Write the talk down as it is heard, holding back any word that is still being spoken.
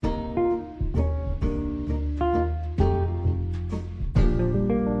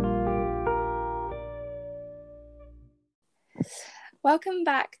Welcome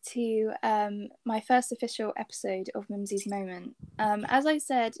back to my first official episode of Mimsy's Moment. As I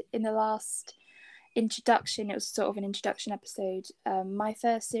said in the last introduction, it was sort of an introduction episode. My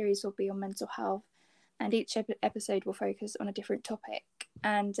first series will be on mental health, and each episode will focus on a different topic.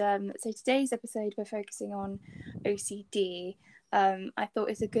 And so today's episode, we're focusing on OCD. I thought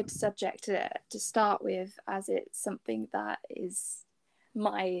it's a good subject to start with, as it's something that is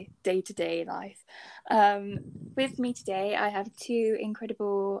my day-to-day life. With me today, I have two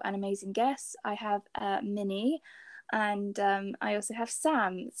incredible and amazing guests. I have Minnie, and I also have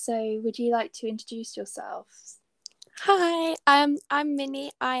Sam. So would you like to introduce yourselves? Hi, I'm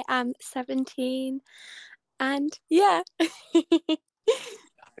Minnie. I am 17, and yeah.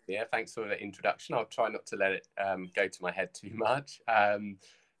 Yeah, thanks for the introduction. I'll try not to let it go to my head too much.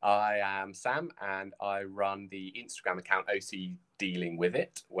 I am Sam, and I run the Instagram account OC Dealing With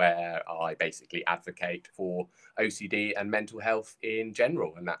It, where I basically advocate for OCD and mental health in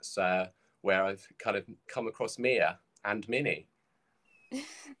general. And that's where I've kind of come across Mia and Minnie.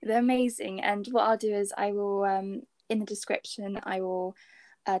 They're amazing. And what I'll do is I will, in the description, I will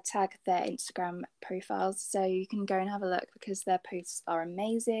tag their Instagram profiles, so you can go and have a look, because their posts are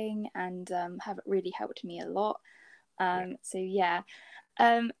amazing and have really helped me a lot. So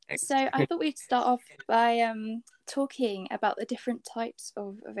I thought we'd start off by talking about the different types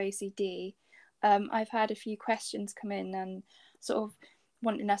of OCD. I've had a few questions come in and sort of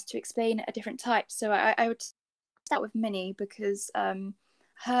wanting us to explain a different type. So I would start with Minnie, because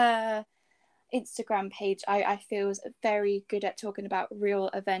her Instagram page I feel is very good at talking about real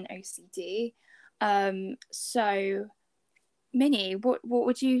event OCD. So Minnie, what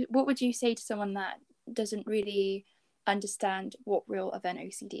would you say to someone that doesn't really understand what real event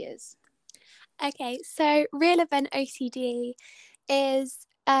OCD is? Okay, so real event OCD is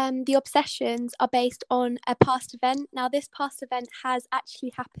the obsessions are based on a past event. Now, this past event has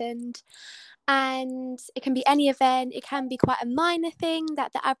actually happened, and it can be any event. It can be quite a minor thing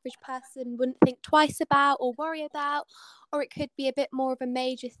that the average person wouldn't think twice about or worry about, or it could be a bit more of a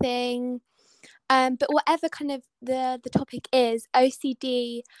major thing. But whatever kind of the topic is,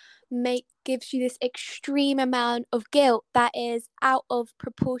 OCD gives you this extreme amount of guilt that is out of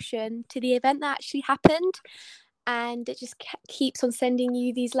proportion to the event that actually happened, and it just keeps on sending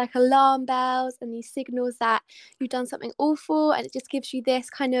you these like alarm bells and these signals that you've done something awful, and it just gives you this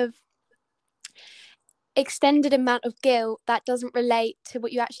kind of extended amount of guilt that doesn't relate to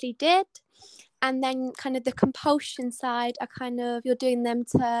what you actually did. And then kind of the compulsion side are kind of, you're doing them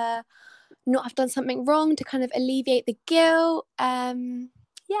to not have done something wrong, to kind of alleviate the guilt.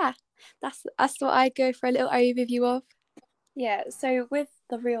 That's what I go for a little overview of. Yeah, so with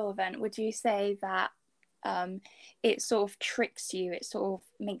the real event, would you say that it sort of tricks you, it sort of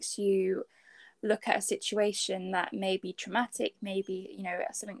makes you look at a situation that may be traumatic, maybe,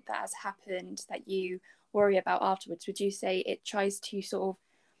 something that has happened that you worry about afterwards? Would you say it tries to sort of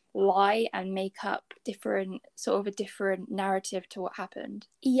lie and make up a different narrative to what happened?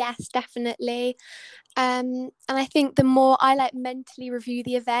 Yes, definitely. And I think the more I mentally review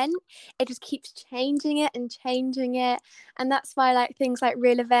the event, it just keeps changing it, and that's why things like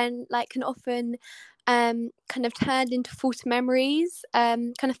real event can often kind of turned into false memories,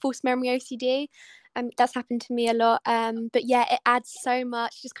 kind of false memory OCD. That's happened to me a lot. But yeah, it adds so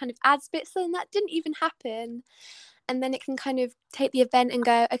much, just kind of adds bits that didn't even happen. And then it can kind of take the event and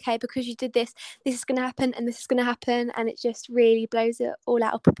go, okay, because you did this, this is going to happen, and this is going to happen. And it just really blows it all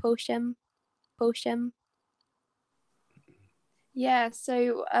out of proportion. Yeah,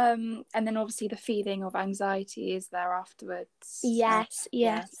 so and then obviously the feeling of anxiety is there afterwards. Yes.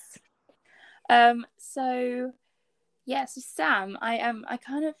 So Sam, I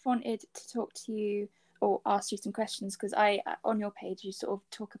kind of wanted to talk to you or ask you some questions, because on your page you sort of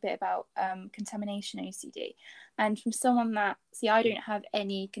talk a bit about contamination OCD, and from someone that, I don't have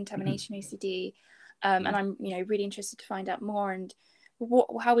any contamination OCD, and I'm really interested to find out more. And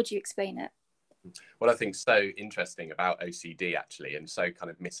how would you explain it? What I think so interesting about OCD, actually, and so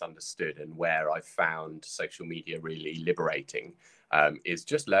kind of misunderstood, and where I found social media really liberating, is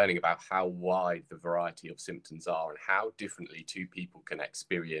just learning about how wide the variety of symptoms are and how differently two people can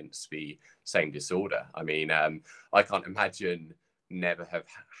experience the same disorder. I mean, I can't imagine never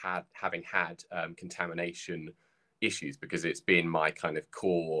having had contamination issues, because it's been my kind of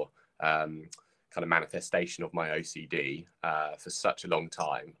core kind of manifestation of my OCD for such a long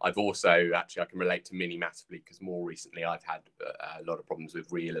time. I've also, actually, I can relate to Minnie massively, because more recently I've had a lot of problems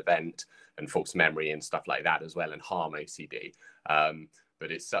with real event and false memory and stuff like that as well, and harm OCD.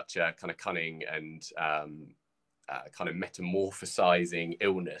 But it's such a kind of cunning and kind of metamorphosizing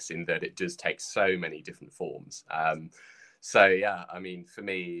illness, in that it does take so many different forms. So yeah, I mean, for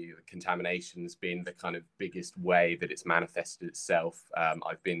me, contamination's been the kind of biggest way that it's manifested itself.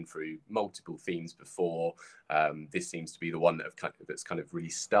 I've been through multiple themes before. This seems to be the one that's kind of really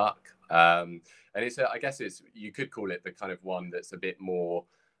stuck. And I guess you could call it the kind of one that's a bit more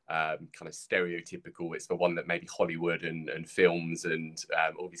kind of stereotypical. It's the one that maybe Hollywood and films and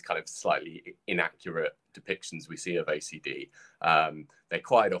all these kind of slightly inaccurate depictions we see of OCD, they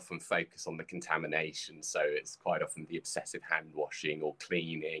quite often focus on the contamination. So it's quite often the obsessive hand washing or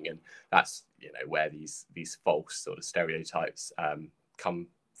cleaning, and that's where these false sort of stereotypes come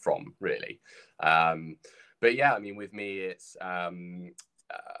from, really. But yeah, I mean, with me, it's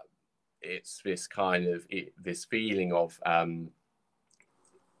this kind of this feeling of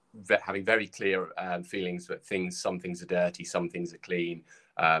having very clear feelings that some things are dirty, some things are clean,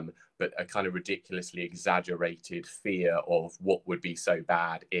 but a kind of ridiculously exaggerated fear of what would be so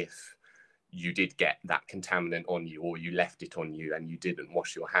bad if you did get that contaminant on you, or you left it on you and you didn't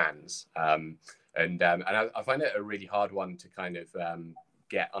wash your hands. And I find it a really hard one to kind of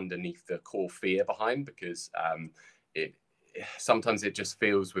get underneath the core fear behind, because sometimes it just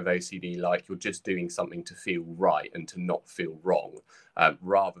feels with OCD like you're just doing something to feel right and to not feel wrong,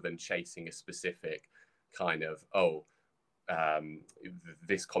 rather than chasing a specific kind of,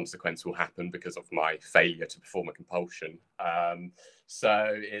 this consequence will happen because of my failure to perform a compulsion.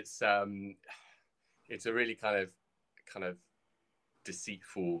 So it's a really kind of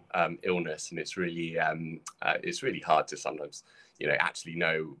deceitful illness, and it's really hard to sometimes actually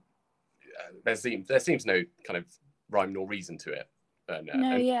know. There seems no kind of rhyme nor reason to it.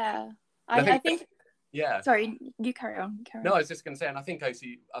 I think yeah. Sorry, you carry on. No, I was just going to say, and I think us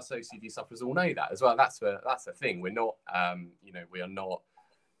OCD sufferers all know that as well. That's the thing. We're not, we are not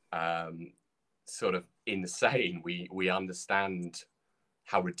sort of insane. We understand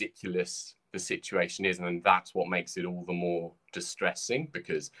how ridiculous the situation is, and that's what makes it all the more distressing,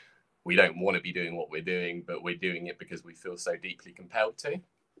 because we don't want to be doing what we're doing, but we're doing it because we feel so deeply compelled to.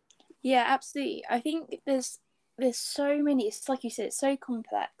 Yeah, absolutely. I think there's so many. It's like you said, it's so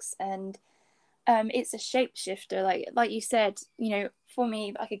complex, and it's a shapeshifter. Like you said, for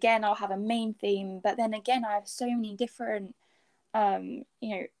me, like, again, I'll have a main theme, but then again, I have so many different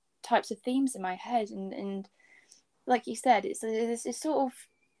types of themes in my head, and like you said, it's sort of,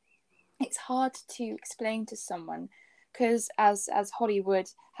 it's hard to explain to someone, because as Hollywood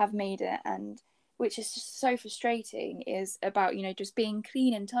have made it, and which is just so frustrating, is about just being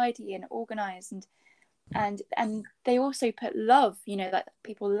clean and tidy and organized, and they also put love, that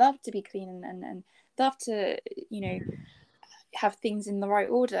people love to be clean and love to have things in the right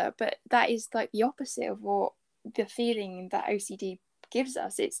order, but that is like the opposite of what the feeling that OCD gives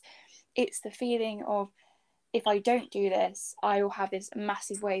us. It's the feeling of, if I don't do this, I will have this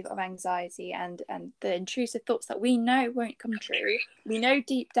massive wave of anxiety and the intrusive thoughts that we know won't come true. We know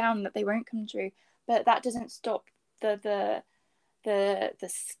deep down that they won't come true, but that doesn't stop the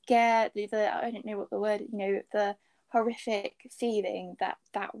scare, I don't know what the word, the horrific feeling that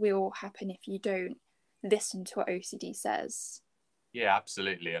will happen if you don't listen to what OCD says. Yeah,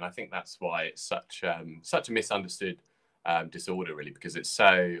 absolutely. And I think that's why it's such a misunderstood disorder, really, because it's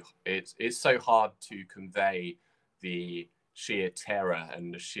so hard to convey the sheer terror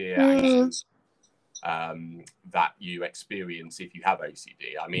and the sheer anxiety that you experience if you have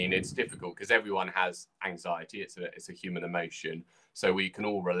OCD. I mean, it's difficult because everyone has anxiety. It's a human emotion, so we can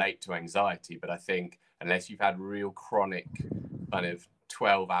all relate to anxiety. But I think unless you've had real chronic kind of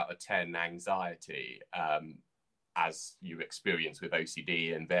 12 out of 10 anxiety, as you experience with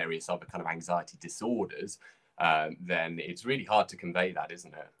OCD and various other kind of anxiety disorders, then it's really hard to convey that,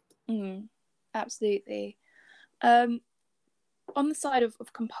 isn't it? Absolutely. On the side of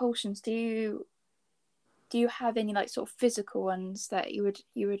compulsions, do you have any like sort of physical ones that you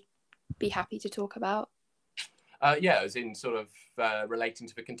would be happy to talk about? Yeah, as in sort of relating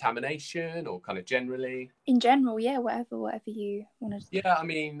to the contamination, or kind of generally? In general, yeah, whatever you want to. Yeah, I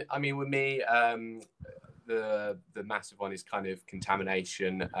mean, with me, the massive one is kind of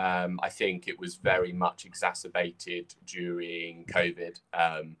contamination. I think it was very much exacerbated during COVID.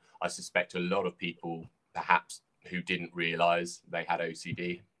 I suspect a lot of people, perhaps, who didn't realise they had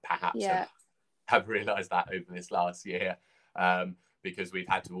OCD, perhaps have realised that over this last year, because we've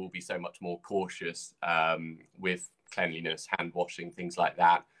had to all be so much more cautious with cleanliness, hand washing, things like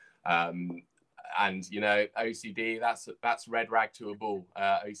that. And OCD, that's red rag to a bull.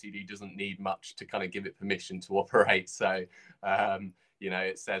 OCD doesn't need much to kind of give it permission to operate. So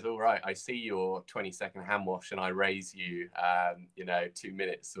it says, all right, I see your 20-second hand wash and I raise you 2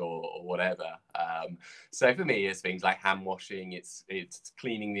 minutes or whatever. So for me, it's things like hand washing, it's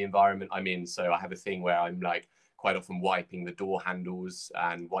cleaning the environment I'm in. So I have a thing where I'm like quite often wiping the door handles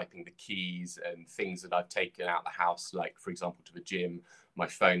and wiping the keys and things that I've taken out the house, like, for example, to the gym, my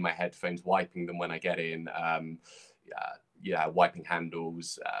phone, my headphones, wiping them when I get in, wiping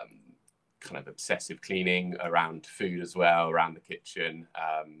handles, kind of obsessive cleaning around food as well, around the kitchen.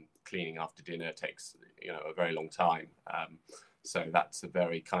 Cleaning after dinner takes, a very long time. So that's a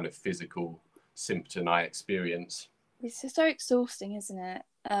very kind of physical symptom I experience. It's just so exhausting, isn't it?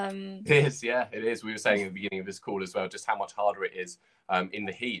 It is, yeah, it is. We were saying at the beginning of this call as well, just how much harder it is in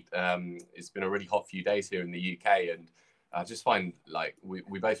the heat. It's been a really hot few days here in the UK, and I just find, like,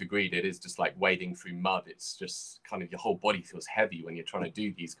 we both agreed it is just like wading through mud. It's just kind of your whole body feels heavy when you're trying to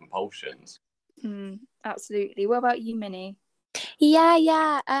do these compulsions. Absolutely. What about you, Minnie?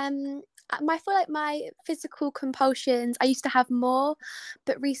 Yeah. I feel like my physical compulsions, I used to have more,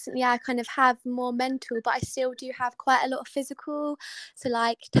 but recently I kind of have more mental, but I still do have quite a lot of physical. So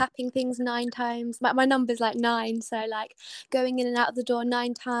like tapping things 9 times. My number's like 9, so like going in and out of the door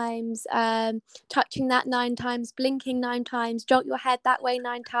 9 times, touching that 9 times, blinking 9 times, jolt your head that way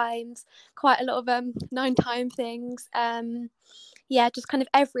 9 times. Quite a lot of 9 time things. Just kind of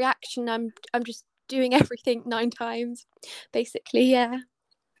every action I'm just doing everything 9 times, basically.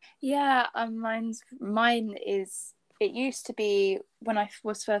 Yeah, mine is, it used to be when I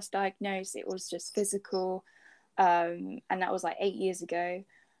was first diagnosed, it was just physical, and that was like 8 years ago,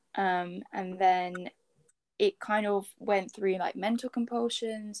 and then it kind of went through like mental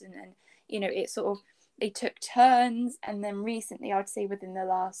compulsions, and then it took turns, and then recently, I'd say within the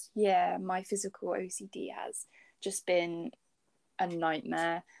last year, my physical OCD has just been a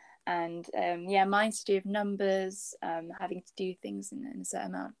nightmare. And mine's to do with numbers, having to do things in a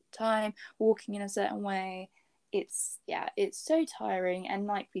certain amount of time, walking in a certain way. It's so tiring, and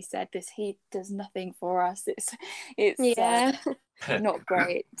like we said, this heat does nothing for us. It's not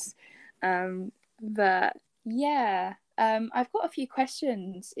great. But yeah, I've got a few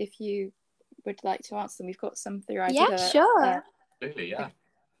questions if you would like to answer them. We've got some through. I did sure.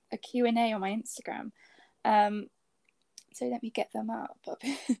 A Q&A on my Instagram. So let me get them up.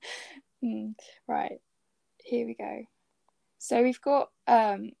 Right, here we go. So we've got,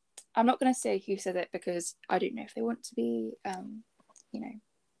 I'm not going to say who said it because I don't know if they want to be,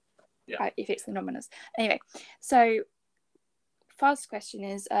 if it's anonymous. Anyway, so first question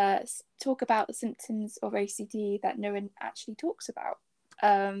is, talk about the symptoms of OCD that no one actually talks about.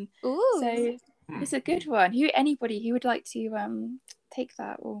 So it's a good one. Anybody who would like to take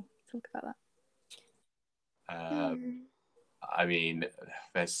that or talk about that? I mean,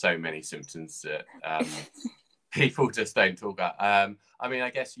 there's so many symptoms that people just don't talk about. I mean, I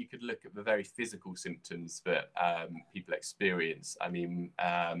guess you could look at the very physical symptoms that people experience. I mean,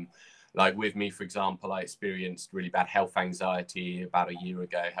 like with me, for example, I experienced really bad health anxiety about a year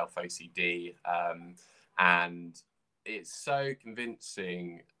ago, health OCD, and it's so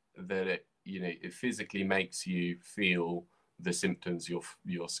convincing that it physically makes you feel the symptoms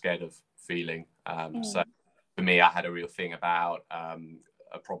you're scared of feeling. So for me, I had a real thing about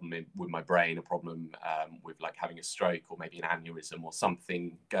a problem with my brain, a problem with like having a stroke or maybe an aneurysm or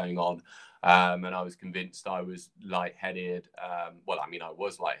something going on. And I was convinced I was lightheaded. I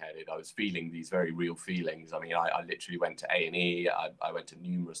was lightheaded. I was feeling these very real feelings. I mean, I literally went to A&E. I went to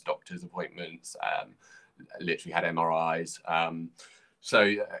numerous doctor's appointments, literally had MRIs.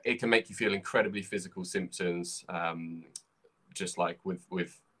 So it can make you feel incredibly physical symptoms, just like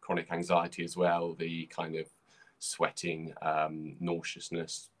with chronic anxiety as well, the kind of sweating,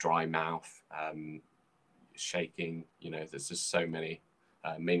 nauseousness, dry mouth, shaking. There's just so many.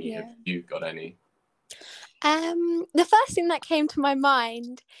 Many. Have you got any? The first thing that came to my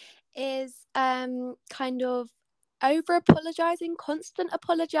mind is kind of over apologizing, constant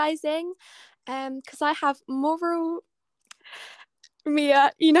apologizing, because I have moral.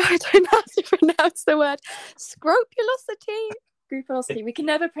 Mia, I don't know how to pronounce the word scrupulosity. Scrupulosity. We can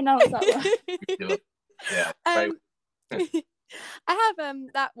never pronounce that one. Yeah. I have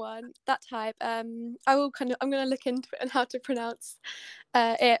that type. I'm gonna look into it and how to pronounce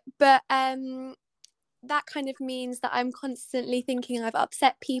it, but that kind of means that I'm constantly thinking I've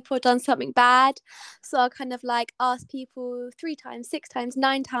upset people, done something bad. So I'll kind of like ask people 3 times, 6 times,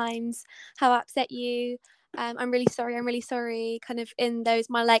 9 times, have I upset you? I'm really sorry. Kind of in those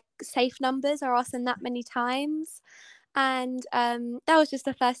my like safe numbers, or ask them that many times. And that was just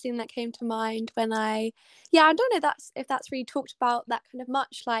the first thing that came to mind when I don't know if that's really talked about that kind of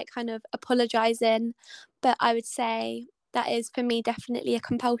much, like kind of apologizing, but I would say that is for me definitely a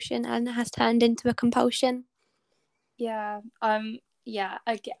compulsion and has turned into a compulsion. I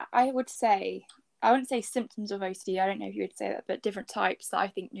would say, I wouldn't say symptoms of OCD, I don't know if you would say that, but different types that I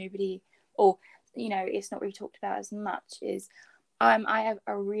think nobody, or you know, it's not really talked about as much, is I have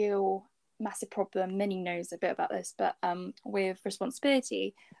a real massive problem. Minnie knows a bit about this, but with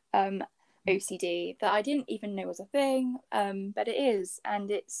responsibility, OCD, that I didn't even know was a thing, but it is,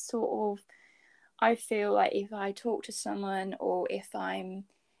 and it's sort of, I feel like if I talk to someone, or if I'm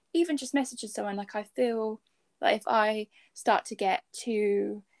even just messaging someone, like I feel like if I start to get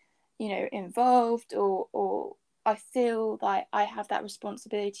too, you know, involved, or I feel like I have that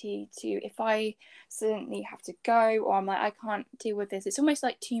responsibility to, if I suddenly have to go, or I'm like, I can't deal with this, it's almost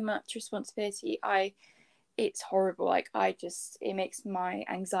like too much responsibility. It's horrible. Like it makes my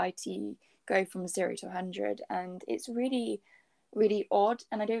anxiety go from 0 to 100, and it's really, really odd.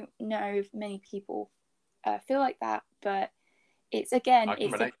 And I don't know if many people feel like that, but it's, again, I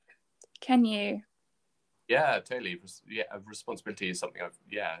can relate. Can you? Yeah, totally. Yeah, responsibility is something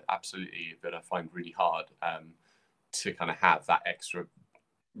absolutely, that I find really hard to kind of have that extra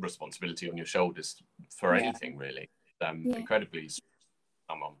responsibility on your shoulders for anything, really. Incredibly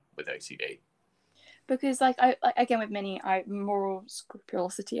someone with OCD. Because like again, with many, moral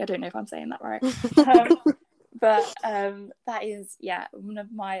scrupulosity, I don't know if I'm saying that right, but that is one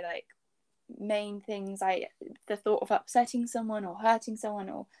of my like main things. The thought of upsetting someone, or hurting someone,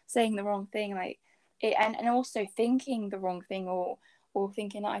 or saying the wrong thing, like it, and also thinking the wrong thing, or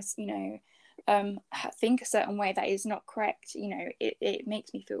thinking I, you know, think a certain way that is not correct, you know, it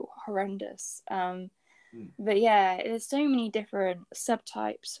makes me feel horrendous. But yeah, there's so many different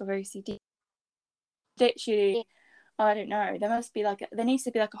subtypes of OCD. Literally, I don't know, there needs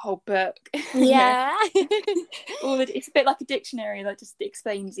to be like a whole book. Yeah. It's a bit like a dictionary that just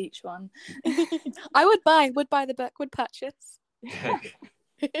explains each one. I would buy the book, would purchase.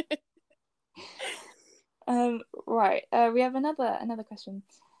 Right, we have another question.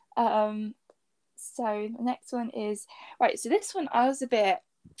 So the next one is, right, so this one I was a bit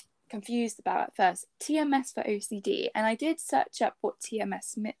confused about at first. TMS for OCD, and I did search up what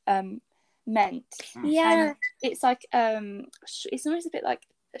TMS meant. Yeah. And it's like it's almost a bit like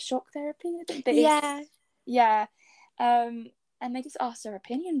a shock therapy, but yeah. And they just asked our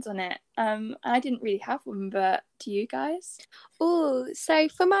opinions on it. I didn't really have one, but do you guys? Oh, so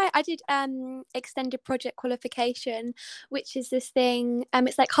I did extended project qualification, which is this thing,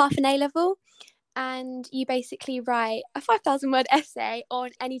 it's like half an A level, and you basically write a 5,000 word essay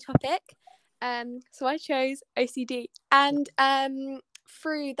on any topic. So I chose OCD, and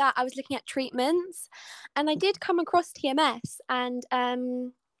through that I was looking at treatments, and I did come across TMS, and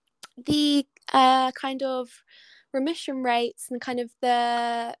the kind of remission rates, and kind of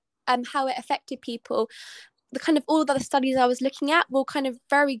the how it affected people. The kind of all of the studies I was looking at were kind of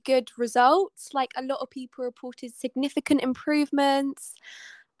very good results. Like a lot of people reported significant improvements.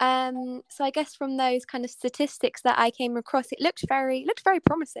 So I guess from those kind of statistics that I came across, it looked very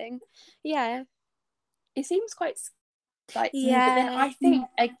promising. Yeah. It seems quite like, yeah. But then I think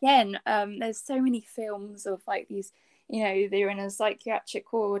again, there's so many films of like these, you know, they're in a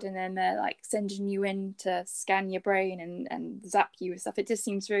psychiatric ward, and then they're like sending you in to scan your brain and zap you with stuff. It just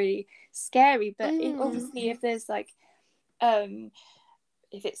seems really scary. But obviously, if there's like,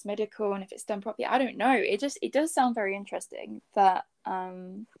 if it's medical and if it's done properly, I don't know. It does sound very interesting. But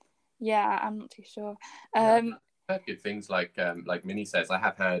yeah, I'm not too sure. I've heard good things, like Minnie says. I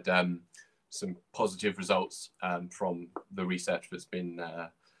have heard some positive results from the research that's been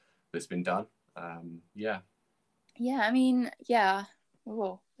done. Yeah, I mean, yeah,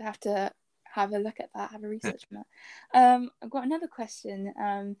 we'll have to have a look at that, have a research on that. I've got another question,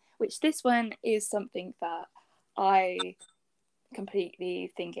 which this one is something that I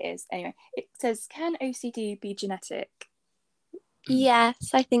completely think it is. Anyway, it says, can OCD be genetic?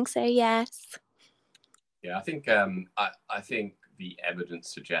 Yes, I think so, yes. Yeah, I think I think the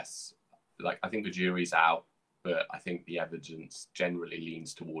evidence suggests, like, I think the jury's out, but I think the evidence generally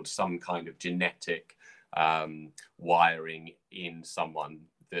leans towards some kind of genetic wiring in someone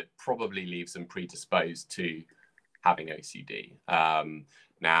that probably leaves them predisposed to having OCD.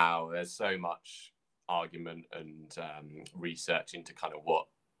 Now, there's so much argument and research into kind of what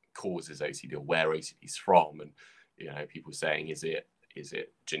causes OCD, or where OCD is from, and you know, people saying, is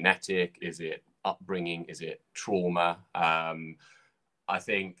it genetic, is it upbringing, is it trauma? I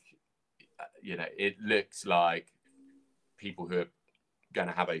think, you know, it looks like people who are going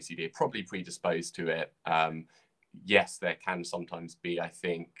to have OCD are probably predisposed to it. Yes, there can sometimes be, I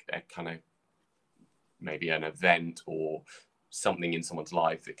think, a kind of maybe an event or something in someone's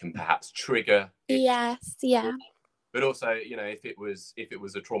life that can perhaps trigger it. Yes, yeah. But also, you know, if it was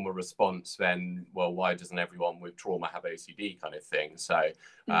a trauma response, then, well, why doesn't everyone with trauma have OCD, kind of thing? So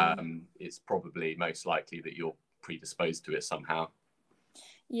it's probably most likely that you're predisposed to it somehow.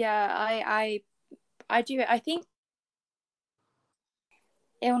 Yeah, I I think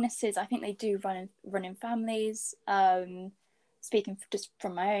illnesses, I think they do run in families. Speaking just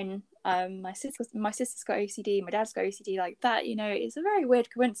from my own, my sister's got OCD, my dad's got OCD, like that. It's a very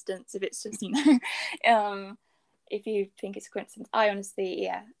weird coincidence if it's just if you think it's a coincidence. I honestly,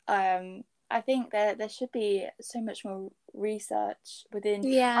 yeah. I think there should be so much more research within.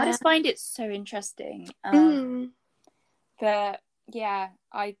 Yeah. I just find it so interesting. But yeah,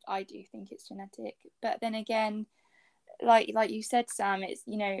 I do think it's genetic. But then again, like you said, Sam, it's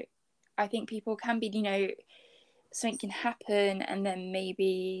I think people can be something can happen, and then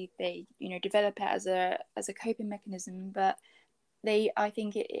maybe they develop it as a coping mechanism, but I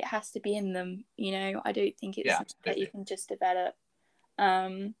think it has to be in them. I don't think it's something that you can just develop.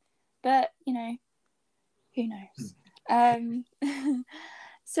 But who knows?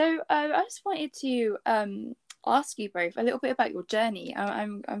 So I just wanted to ask you both a little bit about your journey.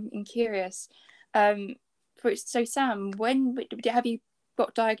 I'm curious. So Sam, when have you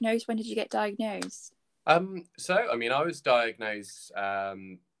got diagnosed? When did you get diagnosed? So I mean, I was diagnosed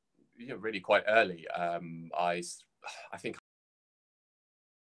really quite early. I think.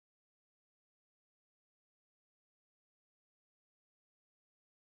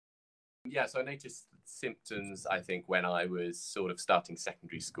 Yeah, so I noticed symptoms, I think, when I was sort of starting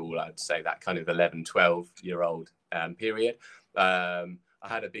secondary school. I'd say that kind of 11, 12-year-old period. I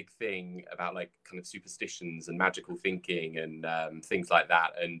had a big thing about like kind of superstitions and magical thinking and things like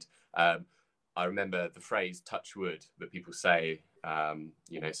that. And I remember the phrase touch wood that people say,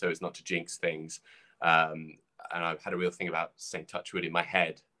 so as not to jinx things. And I had a real thing about saying touch wood in my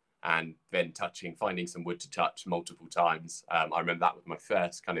head and then finding some wood to touch multiple times. I remember that was my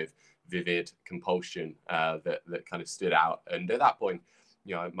first kind of vivid compulsion that kind of stood out. And at that point,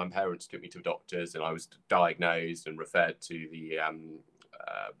 my parents took me to doctors, and I was diagnosed and referred to the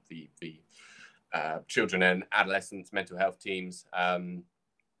children and adolescents mental health teams. And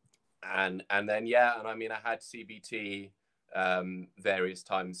then I mean, I had CBT various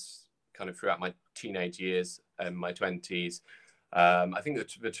times kind of throughout my teenage years and my 20s. I think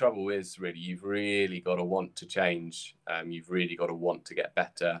the trouble is really, you've really got to want to change. You've really got to want to get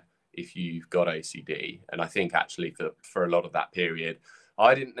better if you've got OCD. And I think actually for a lot of that period,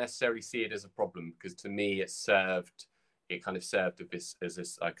 I didn't necessarily see it as a problem, because to me it kind of served as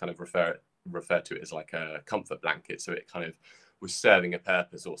this, I kind of refer to it as like a comfort blanket. So it kind of was serving a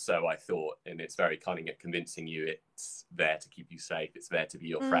purpose, or so I thought. And it's very cunning at convincing you it's there to keep you safe. It's there to be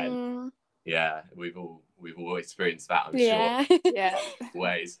your friend. Yeah, we've all experienced that, I'm sure. Yeah.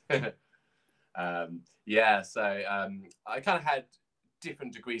 Ways. So I kind of had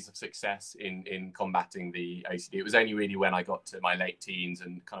different degrees of success in combating the OCD. It was only really when I got to my late teens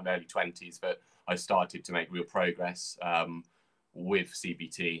and kind of early 20s that I started to make real progress with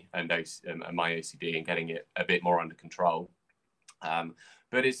CBT and my OCD, and getting it a bit more under control.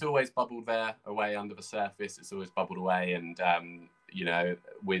 But it's always bubbled away under the surface. It's always bubbled away. And,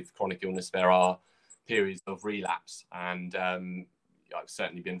 with chronic illness, there are periods of relapse. And I've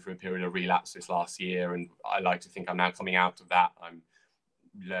certainly been through a period of relapse this last year. And I like to think I'm now coming out of that. I'm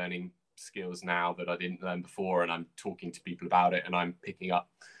learning skills now that I didn't learn before. And I'm talking to people about it. And I'm picking up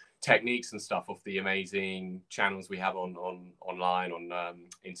techniques and stuff off the amazing channels we have online on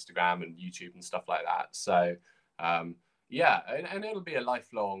Instagram and YouTube and stuff like that. So, and it'll be a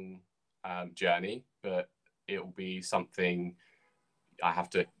lifelong journey, but it will be something I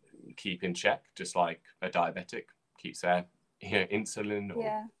have to keep in check, just like a diabetic keeps their insulin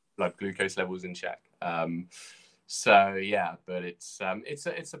or blood glucose levels in check. But it's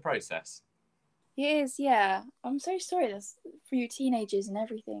a process. It is, yeah. I'm so sorry for you teenagers and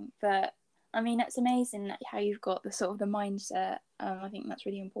everything, but I mean, it's amazing how you've got the sort of the mindset. I think that's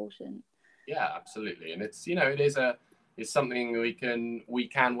really important. Yeah, absolutely. And it's it's something we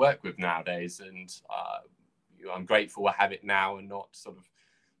can work with nowadays, and I'm grateful I have it now and not sort of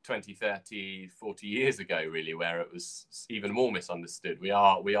 20, 30, 40 years ago, really, where it was even more misunderstood. We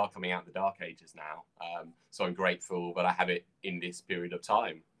are coming out the dark ages now. So I'm grateful that I have it in this period of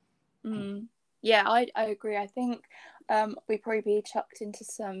time. Yeah, I agree. I think we'd probably be chucked into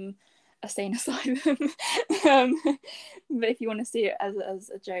a sane asylum. But if you want to see it as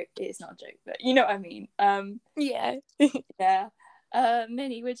a joke, it's not a joke, but you know what I mean. Yeah. Yeah.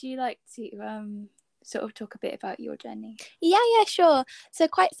 Minnie, would you like to sort of talk a bit about your journey? Yeah, sure. So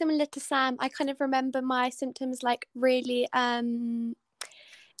quite similar to Sam, I kind of remember my symptoms like really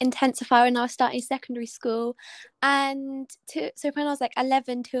intensify when I was starting secondary school, and so when I was like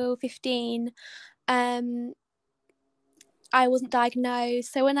 11 till 15, I wasn't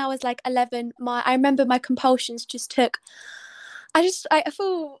diagnosed. So when I was like 11, I remember my compulsions just took I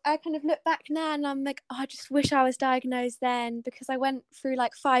feel, I kind of look back now and I'm like, oh, I just wish I was diagnosed then, because I went through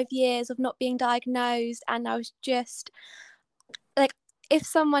like 5 years of not being diagnosed, and I was just like, if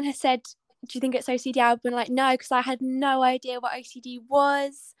someone has said, do you think it's OCD, I would have been like, no, because I had no idea what OCD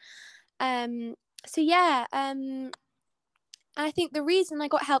was. So yeah, and I think the reason I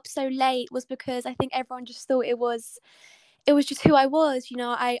got help so late was because I think everyone just thought it was just who I was. You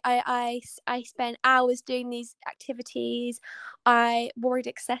know, I spent hours doing these activities. I worried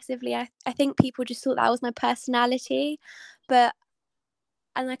excessively. I think people just thought that was my personality, but,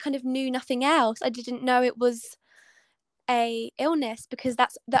 and I kind of knew nothing else. I didn't know it was a illness because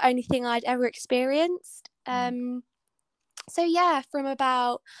that's the only thing I'd ever experienced. So yeah, from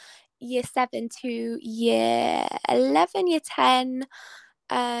about year 7 to year 11, year 10,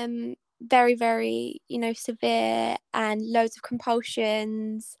 very, very, you know, severe and loads of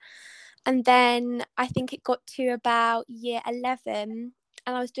compulsions. And then I think it got to about year 11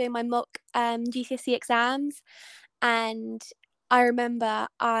 and I was doing my mock GCSE exams, and I remember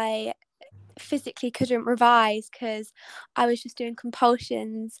I physically couldn't revise because I was just doing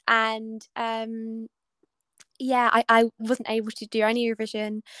compulsions, and yeah, I wasn't able to do any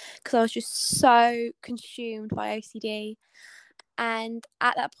revision because I was just so consumed by OCD. And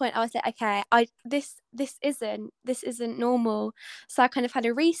at that point I was like, okay, this isn't normal. So I kind of had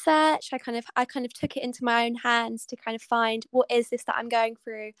a research. I kind of took it into my own hands to kind of find what is this that I'm going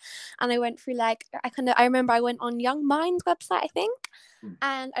through. And I went through like, I remember I went on Young Minds website, I think,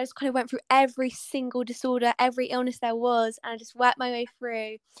 and I just kind of went through every single disorder, every illness there was, and I just worked my way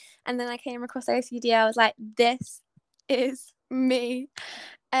through. And then I came across OCD. I was like, this is me.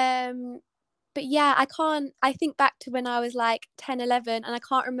 But yeah, I think back to when I was like 10, 11, and I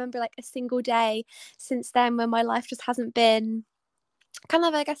can't remember like a single day since then when my life just hasn't been kind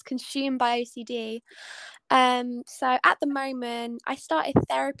of, I guess, consumed by OCD. So at the moment I started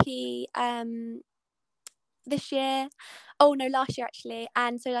therapy this year. Oh no, last year actually.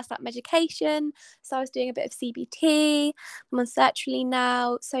 And so that's like medication. So I was doing a bit of CBT. I'm on sertraline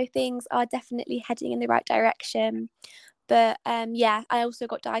now. So things are definitely heading in the right direction. But yeah, I also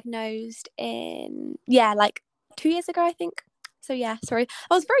got diagnosed in, yeah, like 2 years ago, I think. So yeah, sorry.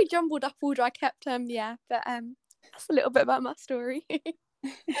 I was very jumbled up order. I kept yeah, but that's a little bit about my story. Can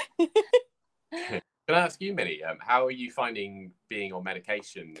I ask you, Minnie, how are you finding being on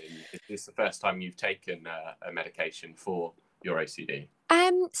medication? Is this the first time you've taken a medication for your OCD?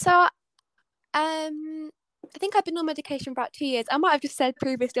 So I think I've been on medication for about 2 years. I might have just said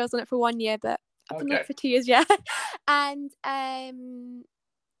previously I was on it for 1 year, but I've been on it for 2 years, yeah. And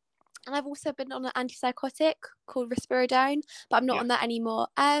I've also been on an antipsychotic called risperidone, but I'm not on that anymore.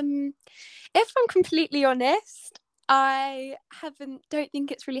 If I'm completely honest, don't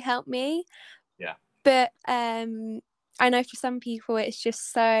think it's really helped me. Yeah. But I know for some people it's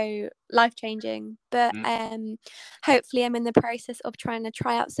just so life-changing. But hopefully I'm in the process of trying to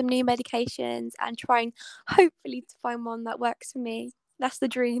try out some new medications and trying hopefully to find one that works for me. That's the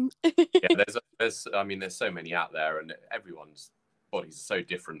dream. Yeah, there's so many out there, and everyone's bodies are so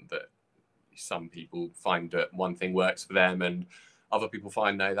different that some people find that one thing works for them and other people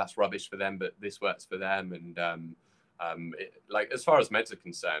find, no, that's rubbish for them, but this works for them. And like, as far as meds are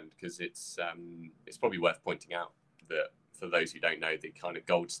concerned, because it's probably worth pointing out that for those who don't know, the kind of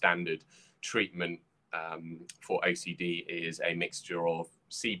gold standard treatment for OCD is a mixture of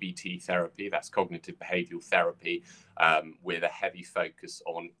CBT therapy, that's cognitive behavioral therapy, with a heavy focus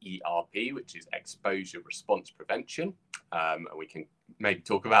on ERP, which is exposure response prevention. And we can maybe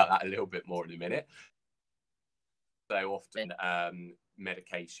talk about that a little bit more in a minute. So often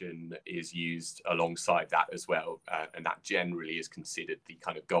medication is used alongside that as well, and that generally is considered the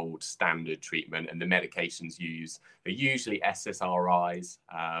kind of gold standard treatment. And the medications used are usually SSRIs.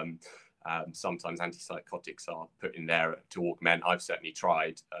 Sometimes antipsychotics are put in there to augment. I've certainly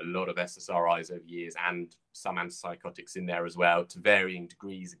tried a lot of SSRIs over years and some antipsychotics in there as well, to varying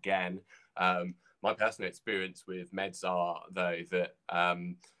degrees again. My personal experience with meds are, though, that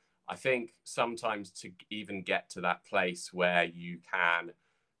I think sometimes to even get to that place where you can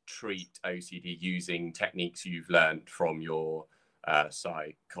treat OCD using techniques you've learned from your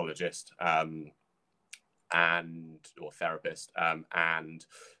psychologist and or therapist, and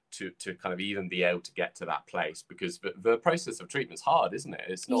to kind of even be able to get to that place, because the process of treatment's hard, isn't it?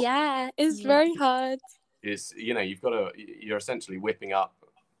 It's not. Yeah, it's very hard. It's, you're essentially whipping up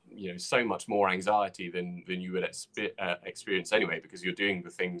so much more anxiety than you would experience anyway, because you're doing the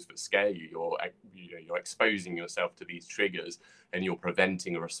things that scare you. You're exposing yourself to these triggers and you're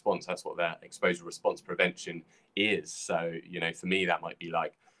preventing a response. That's what that exposure response prevention is. So for me, that might be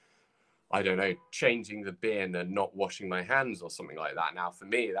like, I don't know, changing the bin and not washing my hands or something like that. Now, for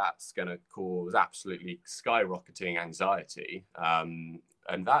me, that's going to cause absolutely skyrocketing anxiety. And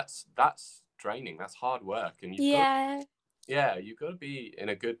that's draining. That's hard work. And you've got to be in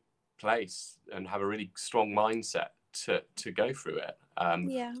a good place and have a really strong mindset to go through it.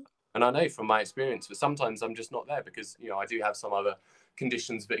 And I know from my experience, but sometimes I'm just not there because, you know, I do have some other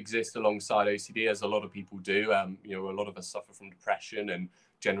conditions that exist alongside OCD, as a lot of people do. You know, a lot of us suffer from depression and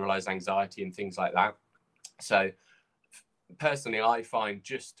generalized anxiety and things like that. So personally, I find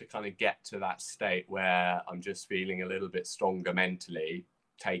just to kind of get to that state where I'm just feeling a little bit stronger mentally,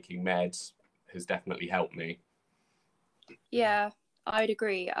 taking meds has definitely helped me. Yeah, I'd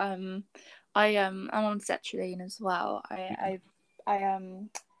agree. I'm on sertraline as well. I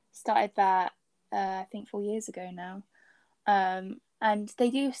started that I think 4 years ago now. And they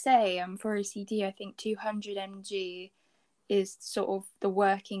do say for OCD, I think 200 mg is sort of the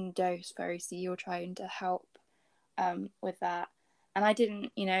working dose for OCD. You're trying to help with that. And I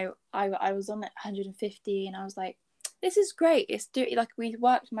didn't, you know, I was on 150 and I was like, this is great. Like we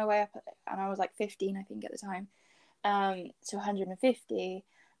worked my way up and I was like 15, I think, at the time, to 150,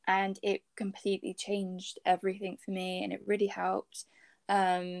 and it completely changed everything for me and it really helped.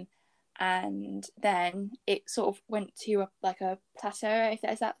 And then it sort of went to a plateau,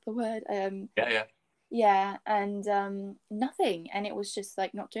 is that the word? Yeah, and nothing, and it was just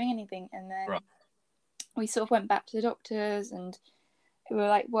like not doing anything. And then we sort of went back to the doctors and we were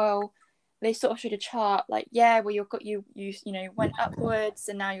like, well, they sort of showed a chart like, yeah, well, you know, went upwards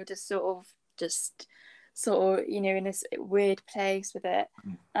and now you're just sort of you know, in this weird place with it.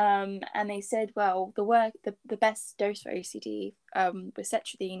 And they said, well, the best dose for OCD with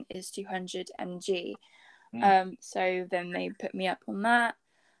sertraline is 200 mg. So then they put me up on that.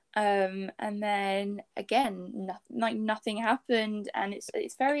 And then again, nothing happened, and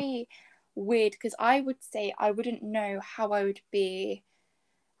it's very weird because I would say I wouldn't know how I would be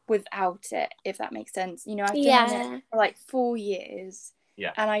without it, if that makes sense. You know, I've been on it for like 4 years,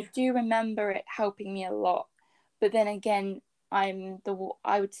 and I do remember it helping me a lot. But then again, I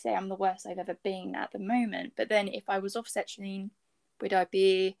would say I'm the worst I've ever been at the moment. But then if I was off sertraline, would I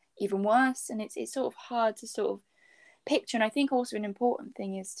be even worse? And it's sort of hard to sort of picture. And I think also an important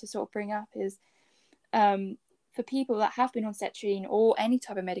thing is to sort of bring up is for people that have been on sertraline or any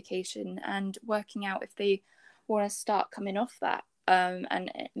type of medication and working out if they want to start coming off that,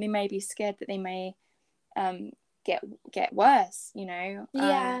 and they may be scared that they may get worse, you know.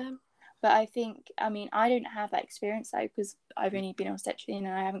 But I think, I mean, I don't have that experience though because I've only been on sertraline and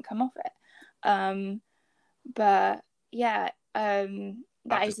I haven't come off it. But yeah,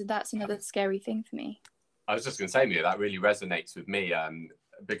 that's another scary thing for me. I was just going to say, Mia, that really resonates with me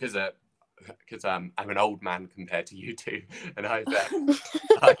because I'm an old man compared to you two, and I've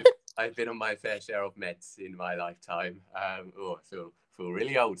been on my fair share of meds in my lifetime. I feel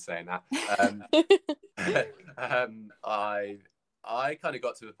really old saying that. I kind of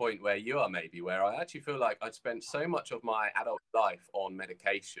got to the point where you are maybe, where I actually feel like I'd spent so much of my adult life on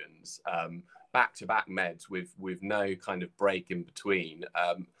medications, back-to-back meds with no kind of break in between,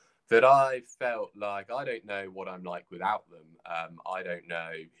 that I felt like I don't know what I'm like without them. I don't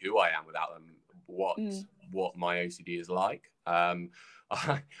know who I am without them, what my OCD is like. I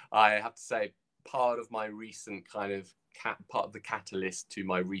have to say, part of my recent kind of part of the catalyst to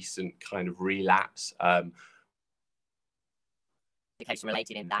my recent kind of relapse, medication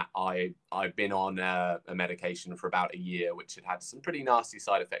related, in that I've been on a medication for about a year, which had some pretty nasty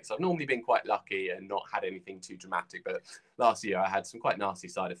side effects. I've normally been quite lucky and not had anything too dramatic, but last year I had some quite nasty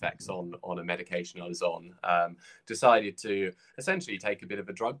side effects on a medication I was on. Decided to essentially take a bit of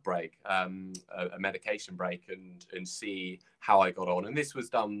a drug break, a medication break, and see how I got on. And this was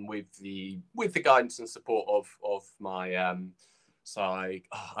done with the guidance and support of my I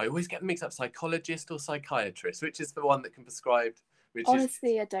always get mixed up, psychologist or psychiatrist, which is the one that can prescribe.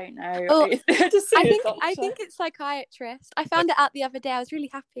 Honestly, I don't know. I think it's psychiatrist. I found it out the other day. I was really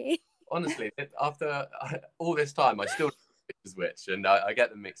happy. Honestly, after all this time, I still don't know which is which, and I get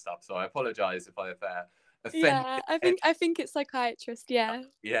them mixed up. So I apologise if I offend. Yeah, I think it's psychiatrist. Yeah,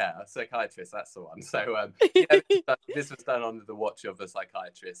 psychiatrist. That's the one. So this was done under the watch of a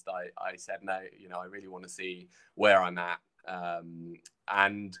psychiatrist. I said no. You know, I really want to see where I'm at,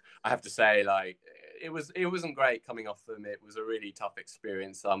 and I have to say, like, it wasn't great coming off them. It was a really tough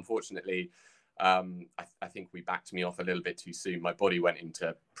experience. Unfortunately, I think we backed me off a little bit too soon. My body went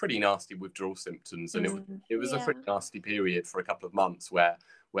into pretty nasty withdrawal symptoms, and it was a pretty nasty period for a couple of months where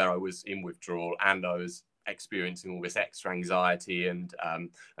I was in withdrawal and I was experiencing all this extra anxiety and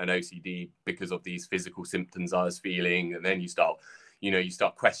OCD because of these physical symptoms I was feeling. And then you start you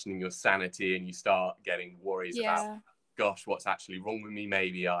start questioning your sanity, and you start getting worries Yeah. about, gosh, what's actually wrong with me?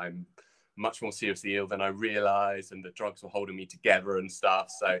 Maybe I'm much more seriously ill than I realized, and the drugs were holding me together and stuff.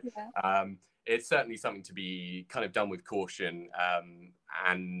 So Yeah. it's certainly something to be kind of done with caution.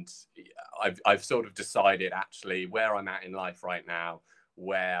 And I've sort of decided actually where I'm at in life right now,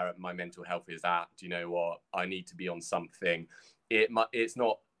 where my mental health is at. Do you know what? I need to be on something.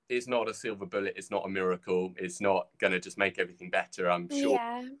 It's not a silver bullet. It's not a miracle. It's not going to just make everything better. I'm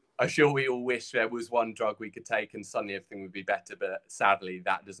sure we all wish there was one drug we could take and suddenly everything would be better, but sadly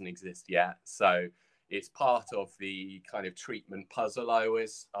that doesn't exist yet. So it's part of the kind of treatment puzzle I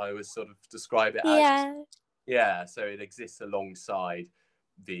always sort of describe it as. Yeah, so it exists alongside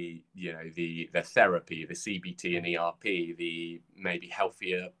the therapy, the CBT and ERP, the maybe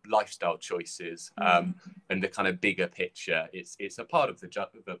healthier lifestyle choices, and the kind of bigger picture. It's a part of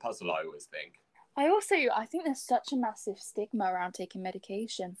the puzzle, I always think. I think there's such a massive stigma around taking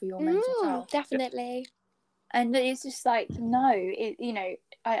medication for your mental health. Definitely. And it's just like, no,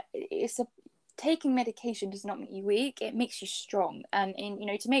 taking medication does not make you weak. It makes you strong. And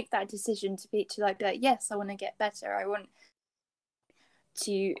to make that decision to be like, yes, I want to get better. I want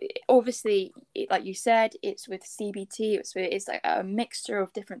to, obviously, like you said, it's with CBT. It's like a mixture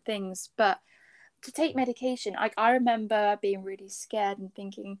of different things. But to take medication, I remember being really scared and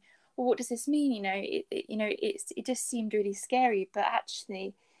thinking, well, what does this mean? It just seemed really scary. But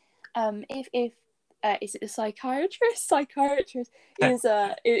actually, if is it a psychiatrist? Psychiatrist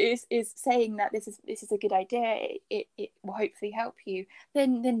is saying that this is a good idea. It will hopefully help you.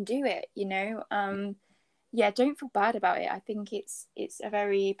 Then do it. Don't feel bad about it. I think it's a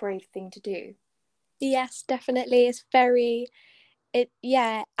very brave thing to do. Yes, definitely. It's very.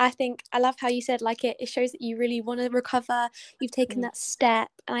 I think I love how you said, like, it shows that you really want to recover. You've taken that step,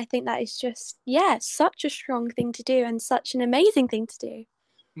 and I think that is just such a strong thing to do and such an amazing thing to do.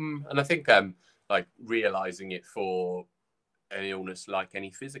 And I think like realizing it for an illness like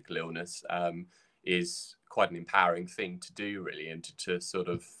any physical illness is quite an empowering thing to do, really, and to sort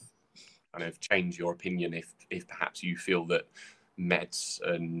of kind of change your opinion if perhaps you feel that meds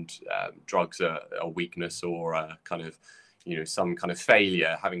and drugs are a weakness or a kind of some kind of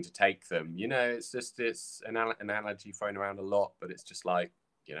failure having to take them. It's an analogy thrown around a lot, but it's just like,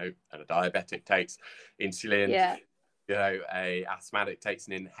 and a diabetic takes insulin, a asthmatic takes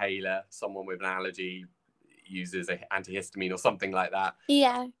an inhaler, someone with an allergy uses an antihistamine or something like that.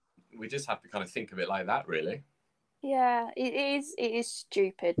 We just have to kind of think of it like that, really. It is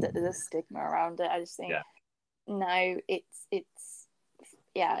stupid that there's a stigma around it. I just think no, it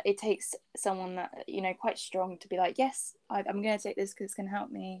takes someone that quite strong to be like, yes, I'm going to take this because it's going to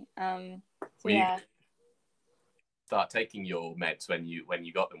help me. Start taking your meds when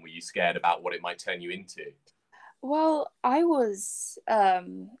you got them? Were you scared about what it might turn you into? Well, I was I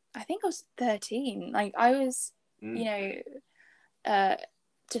think I was 13. Like, I was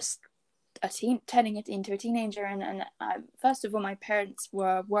just turning it into a teenager, and first of all, my parents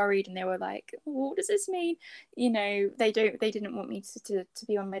were worried, and they were like, what does this mean? They didn't want me to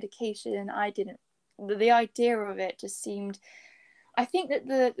be on medication. I didn't. The idea of it just seemed, I think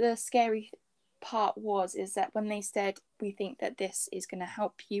that the scary part is that when they said, we think that this is going to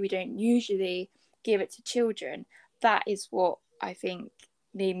help you, we don't usually give it to children, that is what I think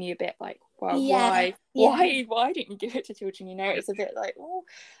made me a bit like, well, why didn't you give it to children? It's a bit like,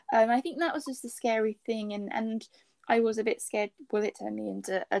 I think that was just the scary thing, and I was a bit scared, will it turn me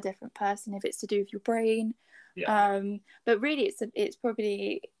into a different person if it's to do with your brain? But really it's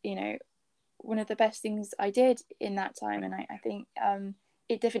probably one of the best things I did in that time, and I think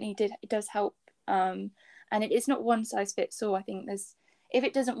it definitely does help, and it's not one size fits all. I think if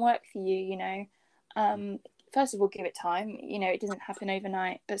it doesn't work for you, first of all, give it time. It doesn't happen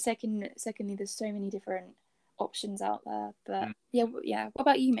overnight. But secondly, there's so many different options out there. But yeah. What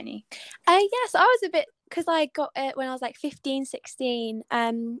about you, Minnie? Yes, I was a bit, because I got it when I was like 15, 16,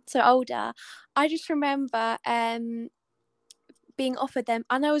 so older. I just remember being offered them,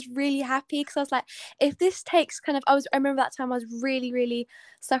 and I was really happy because I was like, if this takes kind of, I remember that time I was really, really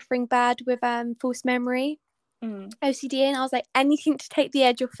suffering bad with false memory. OCD, and I was like, anything to take the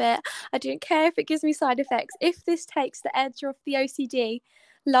edge off it. I don't care if it gives me side effects. If this takes the edge off the OCD,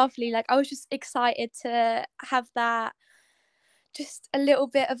 lovely. Like, I was just excited to have that, just a little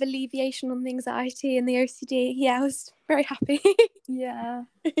bit of alleviation on the anxiety and the OCD. Yeah, I was very happy. Yeah.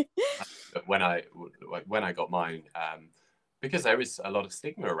 When I got mine, because there is a lot of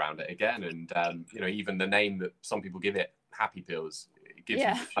stigma around it again, and even the name that some people give it, happy pills, it gives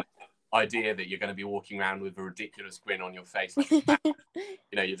you idea that you're going to be walking around with a ridiculous grin on your face, like,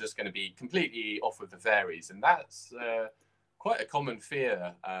 you're just going to be completely off with the fairies, and that's quite a common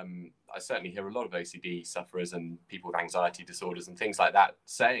fear. I certainly hear a lot of OCD sufferers and people with anxiety disorders and things like that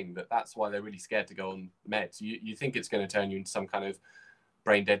saying that that's why they're really scared to go on meds. You think it's going to turn you into some kind of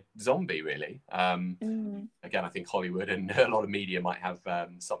brain dead zombie, really. Again, I think Hollywood and a lot of media might have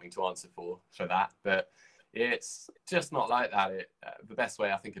something to answer for that, but it's just not like that. The best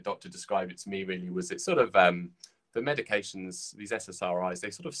way I think a doctor described it to me really was it's sort of the medications, these SSRIs, they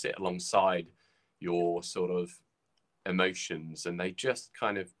sort of sit alongside your sort of emotions, and they just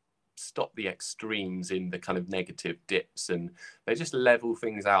kind of stop the extremes in the kind of negative dips, and they just level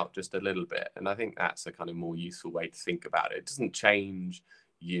things out just a little bit. And I think that's a kind of more useful way to think about it. It doesn't change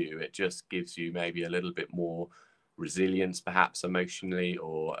you, it just gives you maybe a little bit more resilience, perhaps emotionally,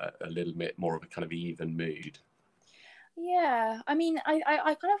 or a little bit more of a kind of even mood. Yeah, I mean,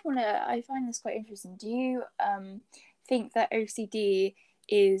 I kind of want to, I find this quite interesting. Do you think that OCD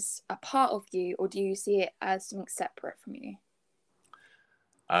is a part of you, or do you see it as something separate from you?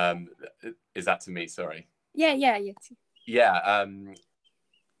 Is that to me? Sorry. Yeah. Yeah. I mean,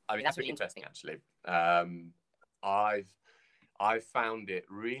 that's really interesting, actually. I've found it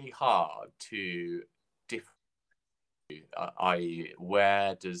really hard to i.e.,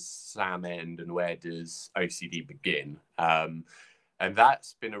 where does Sam end and where does OCD begin? And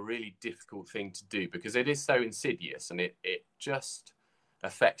that's been a really difficult thing to do because it is so insidious, and it just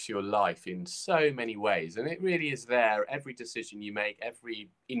affects your life in so many ways. And it really is there. Every decision you make,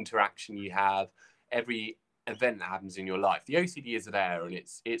 every interaction you have, every event that happens in your life, the OCD is there, and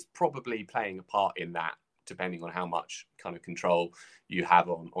it's probably playing a part in that, depending on how much kind of control you have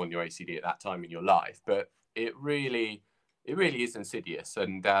on your OCD at that time in your life. But it really is insidious.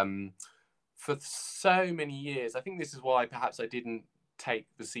 And for so many years, I think this is why perhaps I didn't take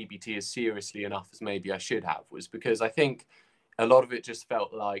the CBT as seriously enough as maybe I should have, was because I think a lot of it just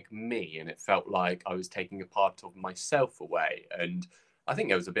felt like me, and it felt like I was taking a part of myself away. And I think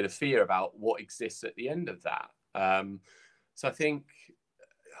there was a bit of fear about what exists at the end of that. So I think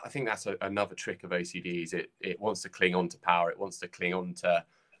that's another trick of OCD, is it wants to cling on to power. It wants to cling on to,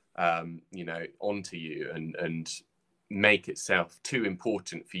 onto you and make itself too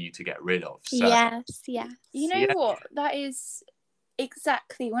important for you to get rid of. So, yes. You know what? That is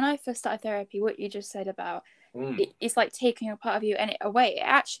exactly, when I first started therapy, what you just said about it's like taking a part of you and it away.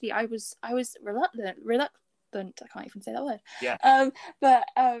 Actually, I was reluctant. I can't even say that word. Yeah. But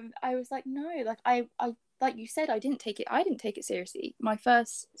I was like, no, like I like you said, I didn't take it seriously. My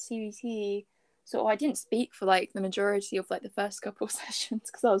first CBT, so I didn't speak for like the majority of like the first couple of sessions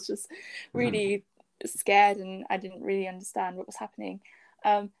because I was just really scared and I didn't really understand what was happening.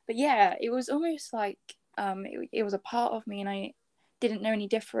 But yeah, it was almost like it was a part of me, and I didn't know any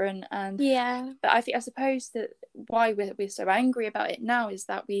different. And but I suppose that why we're so angry about it now is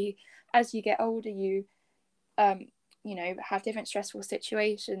that as you get older, you have different stressful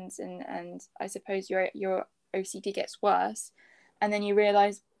situations, and I suppose your OCD gets worse, and then you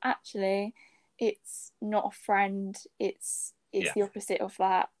realize actually it's not a friend, it's the opposite of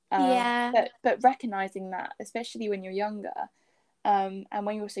that. But recognizing that, especially when you're younger, and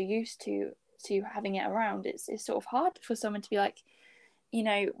when you're so used to having it around, it's sort of hard for someone to be like,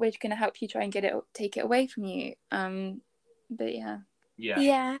 we're going to help you try and take it away from you. But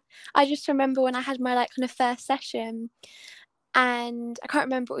yeah, I just remember when I had my like kind of first session, and I can't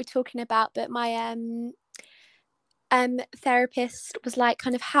remember what we were talking about, but my therapist was like,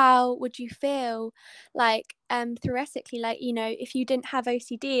 kind of, how would you feel like theoretically, like, if you didn't have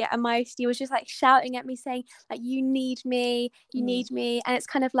OCD? And my OCD was just like shouting at me saying like, you need me, and it's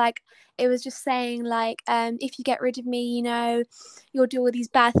kind of like, it was just saying like, if you get rid of me, you'll do all these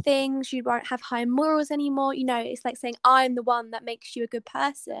bad things, you won't have high morals anymore, it's like saying I'm the one that makes you a good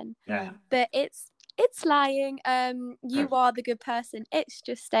person. But it's lying. You are the good person. It's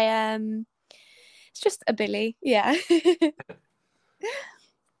just a Billy. Yeah.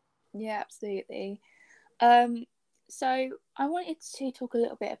 Yeah, absolutely. So I wanted to talk a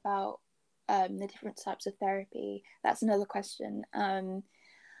little bit about the different types of therapy. That's another question.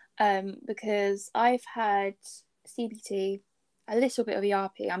 Because I've had CBT, a little bit of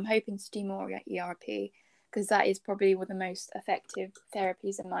ERP. I'm hoping to do more ERP because that is probably one of the most effective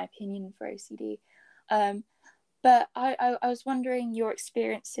therapies in my opinion for OCD. But I was wondering your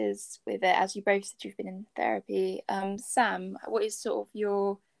experiences with it, as you both said you've been in therapy. Sam, what is sort of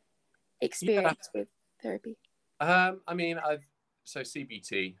your experience with therapy? I mean,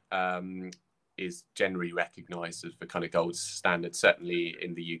 CBT is generally recognised as the kind of gold standard, certainly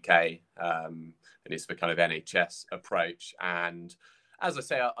in the UK, and it's the kind of NHS approach. And as I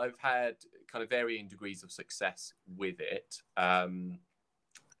say, I've had kind of varying degrees of success with it.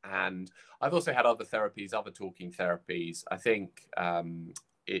 And I've also had other therapies, other talking therapies. I think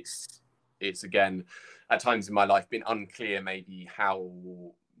it's again, at times in my life, been unclear maybe how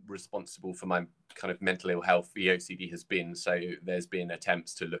responsible for my kind of mental ill health the OCD has been. So there's been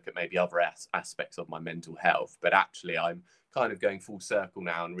attempts to look at maybe other aspects of my mental health, but actually I'm kind of going full circle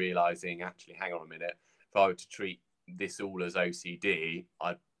now and realizing, actually, hang on a minute, if I were to treat this all as OCD,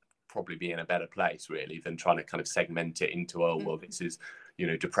 I'd probably be in a better place really than trying to kind of segment it into, oh well, this is, you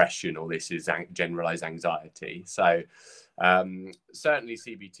know, depression, or this is generalized anxiety. So certainly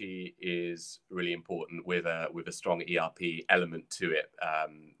CBT is really important with a strong ERP element to it.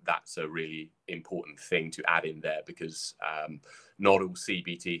 That's a really important thing to add in there, because not all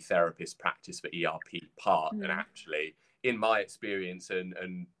CBT therapists practice the ERP part. And actually, in my experience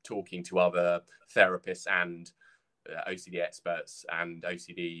and talking to other therapists and OCD experts and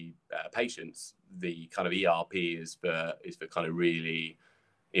OCD patients, the kind of ERP is the kind of really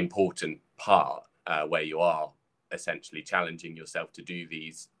important part where you are essentially challenging yourself to do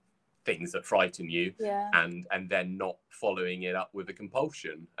these things that frighten you, and then not following it up with a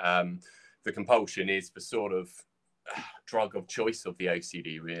compulsion. The compulsion is the sort of drug of choice of the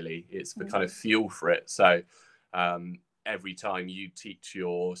OCD, really. It's the kind of fuel for it. So every time you teach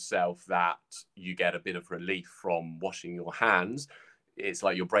yourself that you get a bit of relief from washing your hands, it's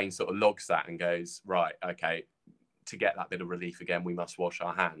like your brain sort of logs that and goes, right, okay, to get that bit of relief again, we must wash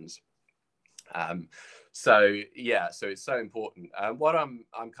our hands. So it's so important. What I'm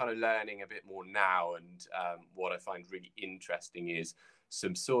kind of learning a bit more now, and what I find really interesting, is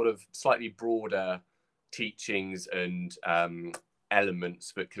some sort of slightly broader teachings and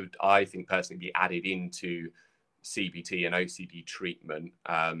elements that could, I think personally, be added into CBT and OCD treatment.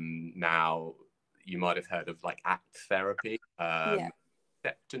 Now, you might have heard of like ACT therapy,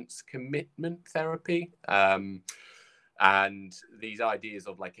 acceptance commitment therapy. And these ideas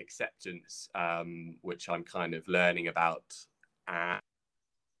of like acceptance, which I'm kind of learning about,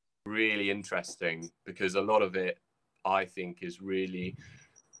 really interesting, because a lot of it, I think, is really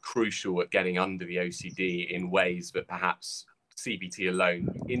crucial at getting under the OCD in ways that perhaps CBT alone,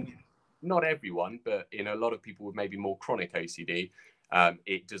 in not everyone, but in a lot of people with maybe more chronic OCD,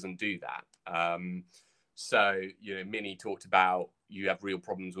 it doesn't do that. So, you know, Minnie talked about you have real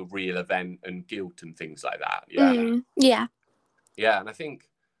problems with real event and guilt and things like that. Yeah. And I think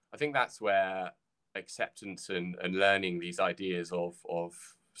that's where acceptance and learning these ideas of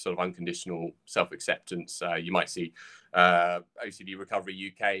sort of unconditional self-acceptance. You might see OCD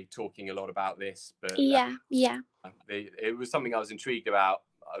Recovery UK talking a lot about this, but it was something I was intrigued about.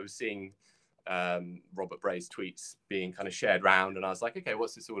 I was seeing Robert Bray's tweets being kind of shared around, and I was like, okay,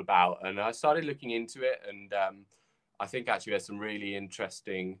 what's this all about? And I started looking into it, and I think actually there's some really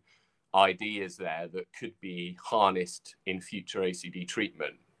interesting ideas there that could be harnessed in future OCD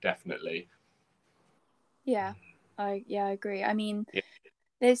treatment, definitely. I agree. I mean,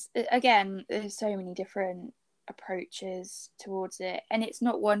 there's so many different approaches towards it, and it's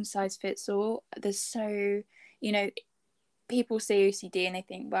not one size fits all. There's so, you know, people say OCD and they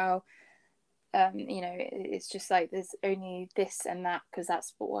think, well, you know, it's just like there's only this and that because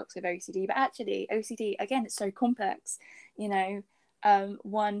that's what works with OCD. But actually, OCD, again, it's so complex. You know,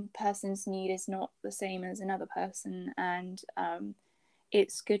 one person's need is not the same as another person, and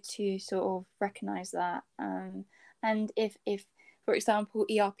it's good to sort of recognize that. And if for example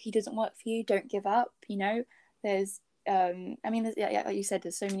ERP doesn't work for you, don't give up. You know, there's like you said,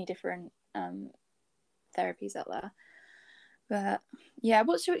 there's so many different therapies out there. But yeah,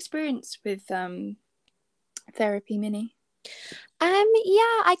 what's your experience with therapy, Minnie?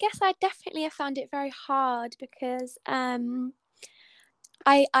 I guess I definitely have found it very hard, because I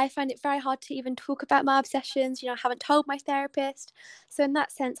find it very hard to even talk about my obsessions. You know, I haven't told my therapist. So in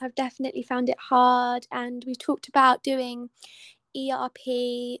that sense, I've definitely found it hard. And we've talked about doing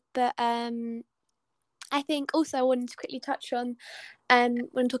ERP, but I think also I wanted to quickly touch on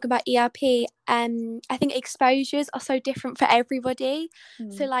when talking about ERP, I think exposures are so different for everybody.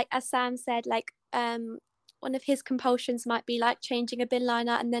 So like as Sam said, like one of his compulsions might be like changing a bin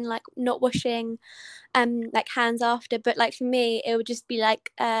liner and then like not washing like hands after, but like for me it would just be like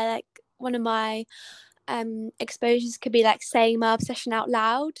one of my exposures could be like saying my obsession out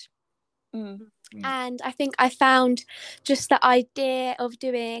loud. And I think I found just the idea of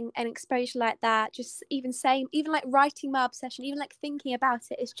doing an exposure like that, just even like writing my obsession, even like thinking about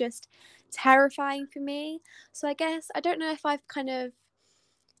it, is just terrifying for me. So I guess I don't know if I've kind of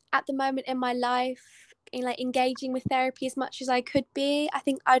at the moment in my life in like engaging with therapy as much as I could be. I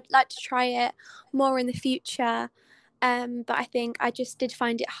think I'd like to try it more in the future, but I think I just did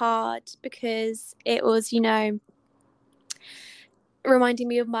find it hard because it was, you know, reminding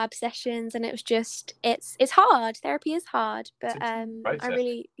me of my obsessions, and it was just it's hard. Therapy is hard, but I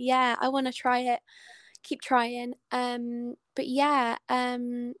really I want to try it, keep trying. But yeah,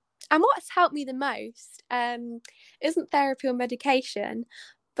 and what's helped me the most isn't therapy or medication,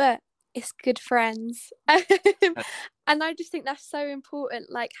 but it's good friends. And I just think that's so important.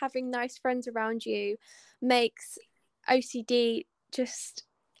 Like, having nice friends around you makes OCD just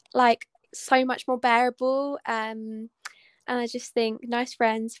like so much more bearable. And I just think nice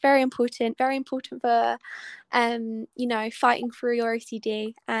friends, very important for you know, fighting through your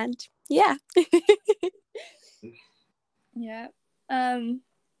OCD. And yeah. Yeah.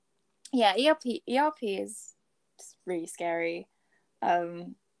 Yeah, ERP is really scary.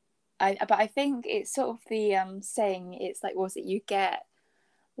 But I think it's sort of the saying, it's like, was it you get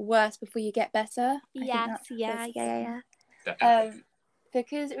worse before you get better? Yes, yeah.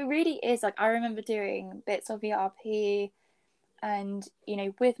 Because it really is, like, I remember doing bits of ERP and, you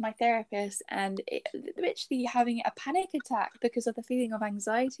know, with my therapist, and literally having a panic attack because of the feeling of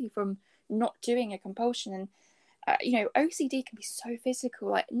anxiety from not doing a compulsion. And you know, OCD can be so physical,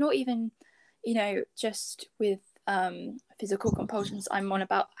 like not even, you know, just with physical compulsions. I'm on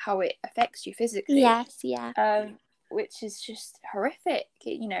about how it affects you physically. Yes, yeah. Which is just horrific,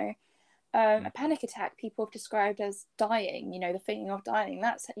 you know. A panic attack people have described as dying, you know, the feeling of dying.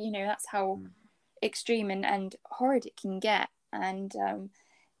 That's, you know, that's how extreme and horrid it can get. And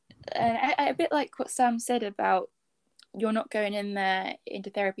a bit like what Sam said about, you're not going in there into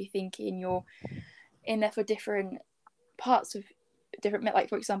therapy thinking you're in there for different parts of different, like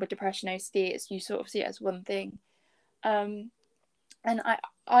for example depression, OCD, it's, you sort of see it as one thing. And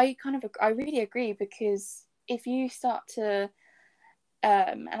I really agree, because if you start to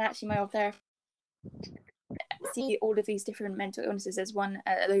and actually my old therapist see all of these different mental illnesses as one,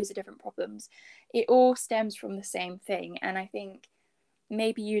 loads of different problems, it all stems from the same thing. And I think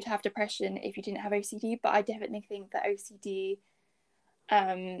maybe you'd have depression if you didn't have OCD, but I definitely think that OCD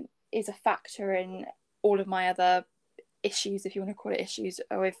is a factor in all of my other issues, if you want to call it issues,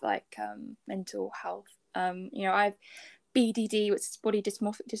 with like mental health. You know, I have BDD, which is body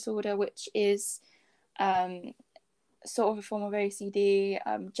dysmorphic disorder, which is sort of a form of OCD.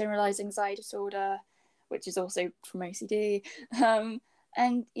 Generalized anxiety disorder, which is also from OCD.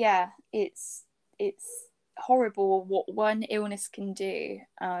 And yeah, it's horrible what one illness can do.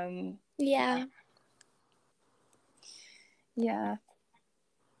 Yeah.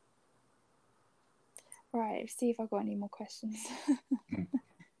 Right, let's see if I've got any more questions.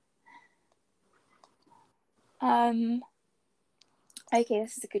 Okay,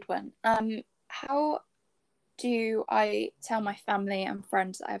 this is a good one. How do I tell my family and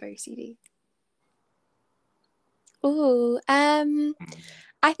friends that I have OCD?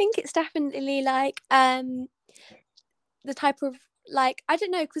 I think it's definitely like the type of, like, I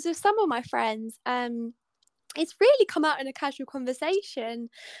don't know, because with some of my friends, it's really come out in a casual conversation.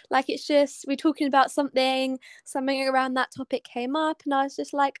 Like, it's just, we're talking about something around that topic came up, and I was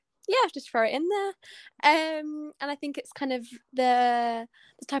just like, yeah, just throw it in there. And I think it's kind of the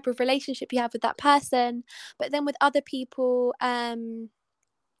type of relationship you have with that person. But then with other people,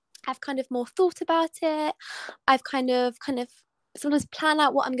 I've kind of more thought about it. I've kind of sometimes plan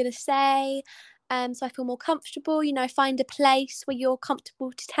out what I'm going to say. So I feel more comfortable, you know, find a place where you're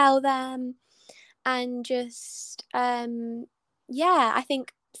comfortable to tell them. And just, I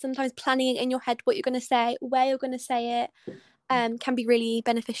think sometimes planning in your head what you're going to say, where you're going to say it, can be really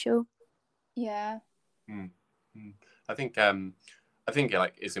beneficial. Yeah. I think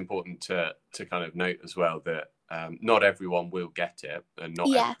like it's important to kind of note as well that not everyone will get it, and not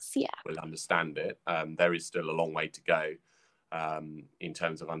everyone will understand it. There is still a long way to go in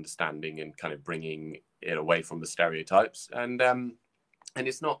terms of understanding and kind of bringing it away from the stereotypes. And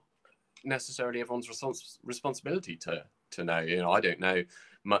it's not necessarily everyone's responsibility to know. You know, I don't know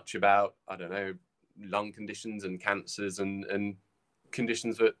much about, I don't know, lung conditions and cancers and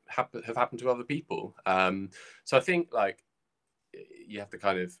conditions that have happened to other people. So I think, like, you have to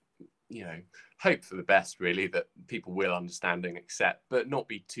kind of, you know, hope for the best, really, that people will understand and accept, but not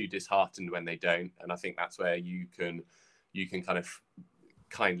be too disheartened when they don't. And I think that's where you can kind of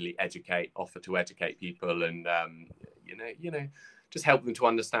kindly offer to educate people, and you know, just help them to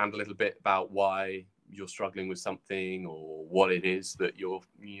understand a little bit about why you're struggling with something, or what it is that you're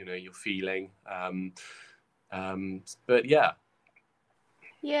feeling. But yeah,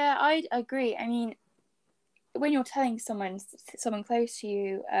 I agree. I mean, when you're telling someone close to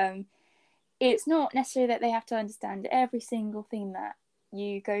you, it's not necessarily that they have to understand every single thing that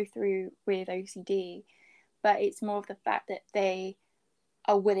you go through with OCD, but it's more of the fact that they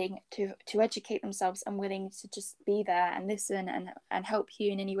are willing to educate themselves and willing to just be there and listen and help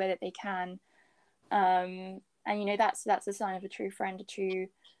you in any way that they can. And you know, that's a sign of a true friend, a true,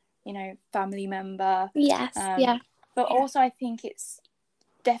 you know, family member. Yes. Yeah. But also I think it's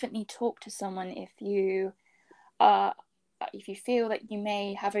definitely talk to someone if you feel that you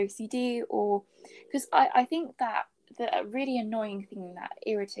may have OCD, or because I think that the really annoying thing that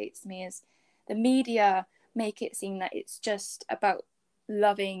irritates me is the media make it seem that it's just about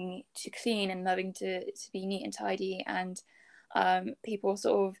loving to clean and loving to be neat and tidy, and people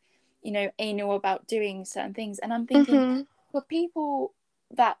sort of, you know, anal about doing certain things. And I'm thinking, for people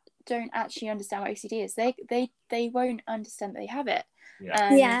that don't actually understand what OCD is, they won't understand that they have it.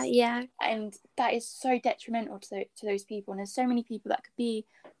 And that is so detrimental to those people. And there's so many people that could be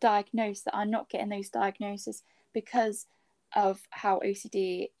diagnosed that are not getting those diagnoses because of how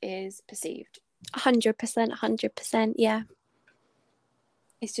OCD is perceived. 100%. Yeah.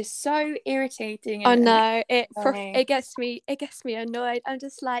 It's just so irritating. I know, it gets me annoyed. I'm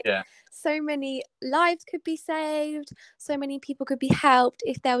just like, so many lives could be saved, so many people could be helped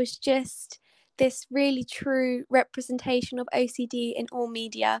if there was just this really true representation of OCD in all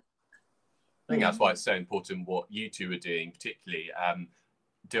media. I think that's why it's so important what you two are doing, particularly.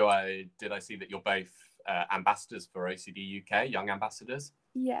 Did I see that you're both ambassadors for OCD UK, young ambassadors?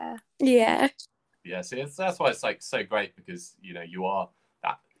 Yeah. So that's why it's like so great, because you know you are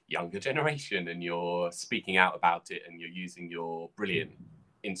that younger generation and you're speaking out about it and you're using your brilliant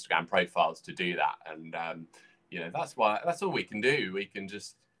Instagram profiles to do that. And you know, that's all we can do. We can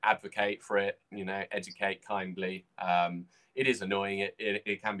just advocate for it, you know, educate kindly. It is annoying.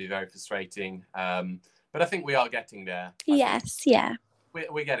 It can be very frustrating. But I think we are getting there.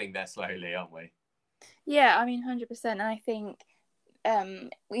 We're getting there slowly, aren't we? Yeah, I mean, 100%. And I think,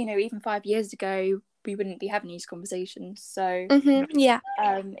 you know, even 5 years ago, we wouldn't be having these conversations. So,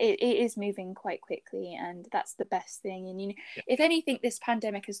 it is moving quite quickly, and that's the best thing. And, you know, if anything, this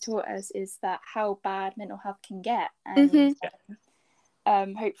pandemic has taught us is that how bad mental health can get.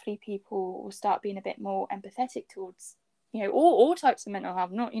 And hopefully people will start being a bit more empathetic towards, you know, all types of mental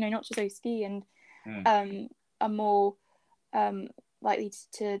health, not just OCD, and are more likely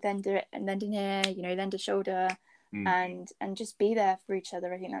to lend an ear, you know, lend a shoulder, and just be there for each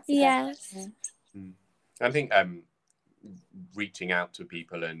other. I think that's the best thing. I think reaching out to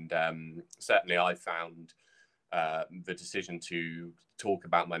people, and certainly I found the decision to talk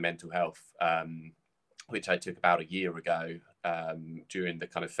about my mental health, which I took about a year ago during the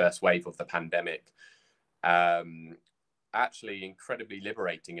kind of first wave of the pandemic, actually incredibly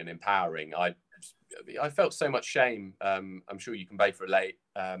liberating and empowering. I felt so much shame. I'm sure you can both relate.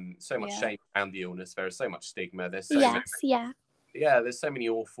 So much shame around the illness. There is so much stigma. There's so many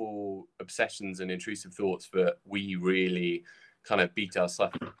awful obsessions and intrusive thoughts that we really kind of beat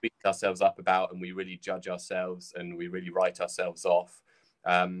ourselves up about, and we really judge ourselves and we really write ourselves off.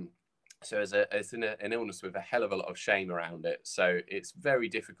 So it's an illness with a hell of a lot of shame around it. So it's very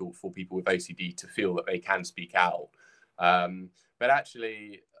difficult for people with OCD to feel that they can speak out. But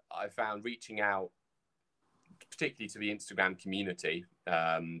actually, I found reaching out, particularly to the Instagram community,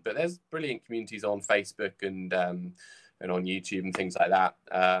 but there's brilliant communities on Facebook and on YouTube and things like that.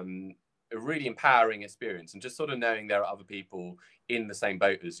 A really empowering experience, and just sort of knowing there are other people in the same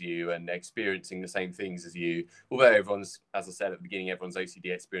boat as you and experiencing the same things as you. Although everyone's, as I said at the beginning, everyone's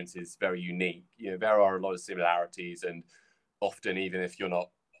OCD experience is very unique. You know, there are a lot of similarities, and often even if you're not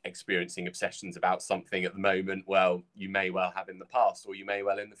experiencing obsessions about something at the moment, well, you may well have in the past, or you may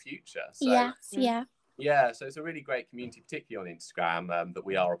well in the future. So, so it's a really great community, particularly on Instagram, that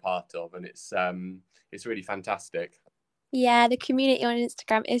we are a part of, and it's really fantastic. Yeah, the community on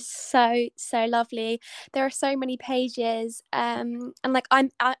Instagram is so lovely. There are so many pages, and like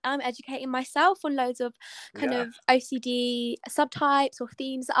I'm educating myself on loads of kind of OCD subtypes or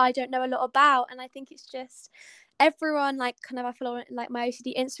themes that I don't know a lot about, and I think it's just everyone, like kind of I follow like my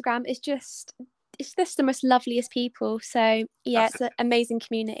OCD Instagram is just the most loveliest people. So yeah, it's an amazing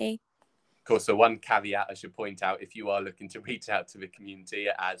community. Of course, so one caveat I should point out, if you are looking to reach out to the community,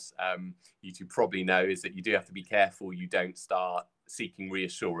 as you two probably know, is that you do have to be careful you don't start seeking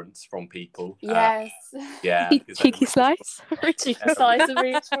reassurance from people. Yes. Cheeky slice. Cheeky slice of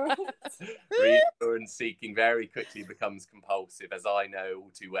reassurance. Reassurance seeking very quickly becomes compulsive, as I know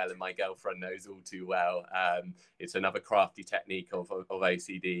all too well, and my girlfriend knows all too well. It's another crafty technique of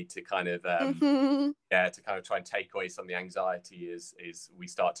OCD to kind of try and take away some of the anxiety. Is we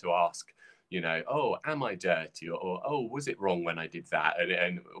start to ask, you know, oh, am I dirty? Or oh, was it wrong when I did that?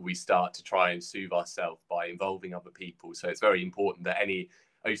 And we start to try and soothe ourselves by involving other people. So it's very important that any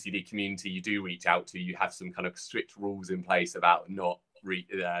OCD community you do reach out to, you have some kind of strict rules in place about not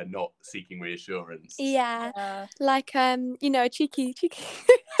not seeking reassurance. Yeah. Like you know, a cheeky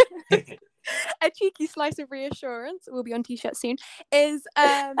a cheeky slice of reassurance, will be on t-shirt soon, is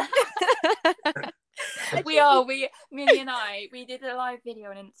Millie and I, we did a live video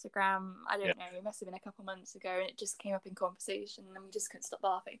on Instagram, I don't know, it must have been a couple months ago, and it just came up in conversation and we just couldn't stop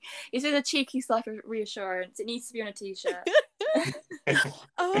laughing. It's a cheeky slice of reassurance. It needs to be on a t-shirt.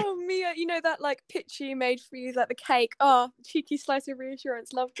 Oh, Mia, you know that like picture you made for you, like the cake? Oh, cheeky slice of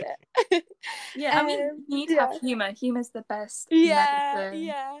reassurance, loved it. Yeah, I mean, you need to have humour. Humour's the best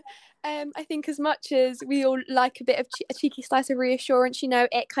medicine. I think as much as we all like a bit of a cheeky slice of reassurance, you know,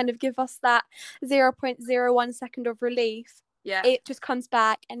 it kind of gives us that 0.01 second of relief. Yeah, it just comes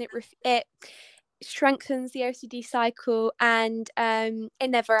back and it strengthens the OCD cycle, and it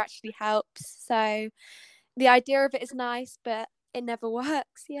never actually helps. So the idea of it is nice, but it never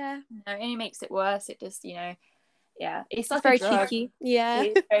works. No, it only makes it worse. It just, you know, it's like very cheeky.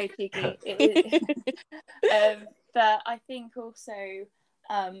 It's very cheeky. But I think also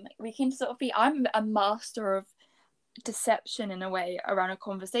we can sort of I'm a master of deception in a way around a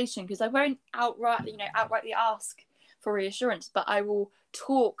conversation, because I won't outrightly ask for reassurance, but I will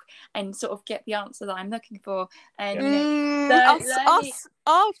talk and sort of get the answer that I'm looking for. And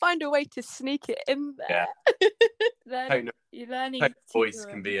I'll find a way to sneak it in there. You're learning. Voice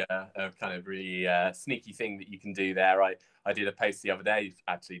can be a kind of really sneaky thing that you can do there. I did a post the other day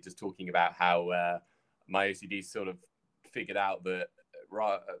actually just talking about how my OCD sort of figured out that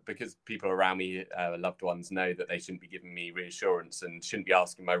because people around me, loved ones, know that they shouldn't be giving me reassurance and shouldn't be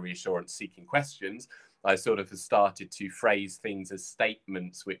asking my reassurance seeking questions, I sort of have started to phrase things as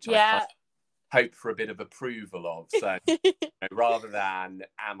statements which I kind of hope for a bit of approval of. So rather than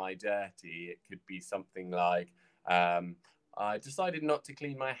 "am I dirty," it could be something like "I decided not to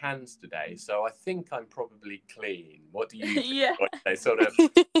clean my hands today, so I think I'm probably clean. What do you think?" They sort of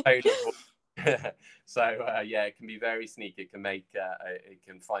tone of so it can be very sneaky. It can make it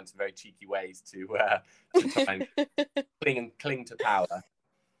can find some very cheeky ways to try and cling to power.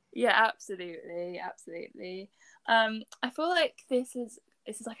 Absolutely. I feel like this is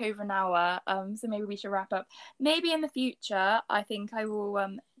like over an hour, so maybe we should wrap up. Maybe in the future I think I will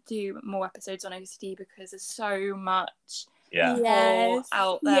do more episodes on OCD, because there's so much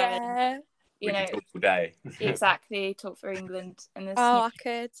out there. We can talk all day. Exactly, talk for England. And I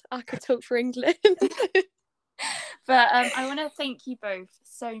could talk for England. But I want to thank you both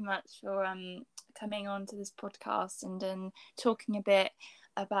so much for coming on to this podcast and talking a bit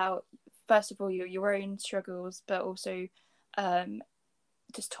about, first of all, your own struggles, but also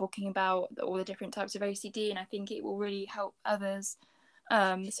just talking about all the different types of OCD, and I think it will really help others.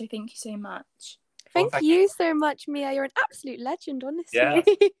 So thank you so much. Thank you so much, Mia. You're an absolute legend, honestly.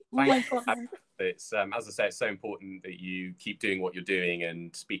 It's as I say, it's so important that you keep doing what you're doing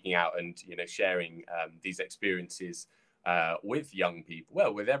and speaking out and sharing these experiences with young people,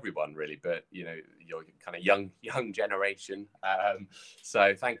 well, with everyone really, but your kind of young generation.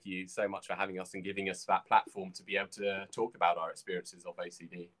 So thank you so much for having us and giving us that platform to be able to talk about our experiences of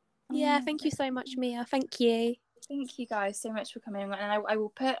OCD. Thank you so much, Mia. Thank you guys so much for coming on, and I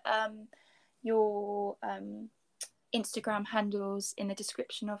will put your Instagram handles in the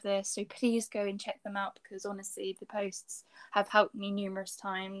description of this, so please go and check them out, because honestly the posts have helped me numerous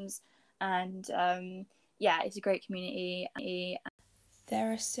times, and it's a great community.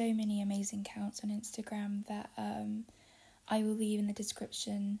 There are so many amazing accounts on Instagram that I will leave in the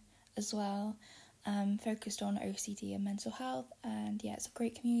description as well, focused on OCD and mental health, and it's a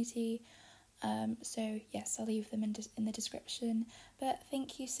great community. So yes, I'll leave them in the description. But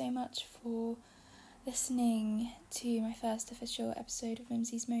thank you so much for listening to my first official episode of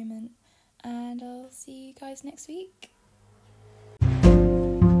Mimsy's Moment, and I'll see you guys next week.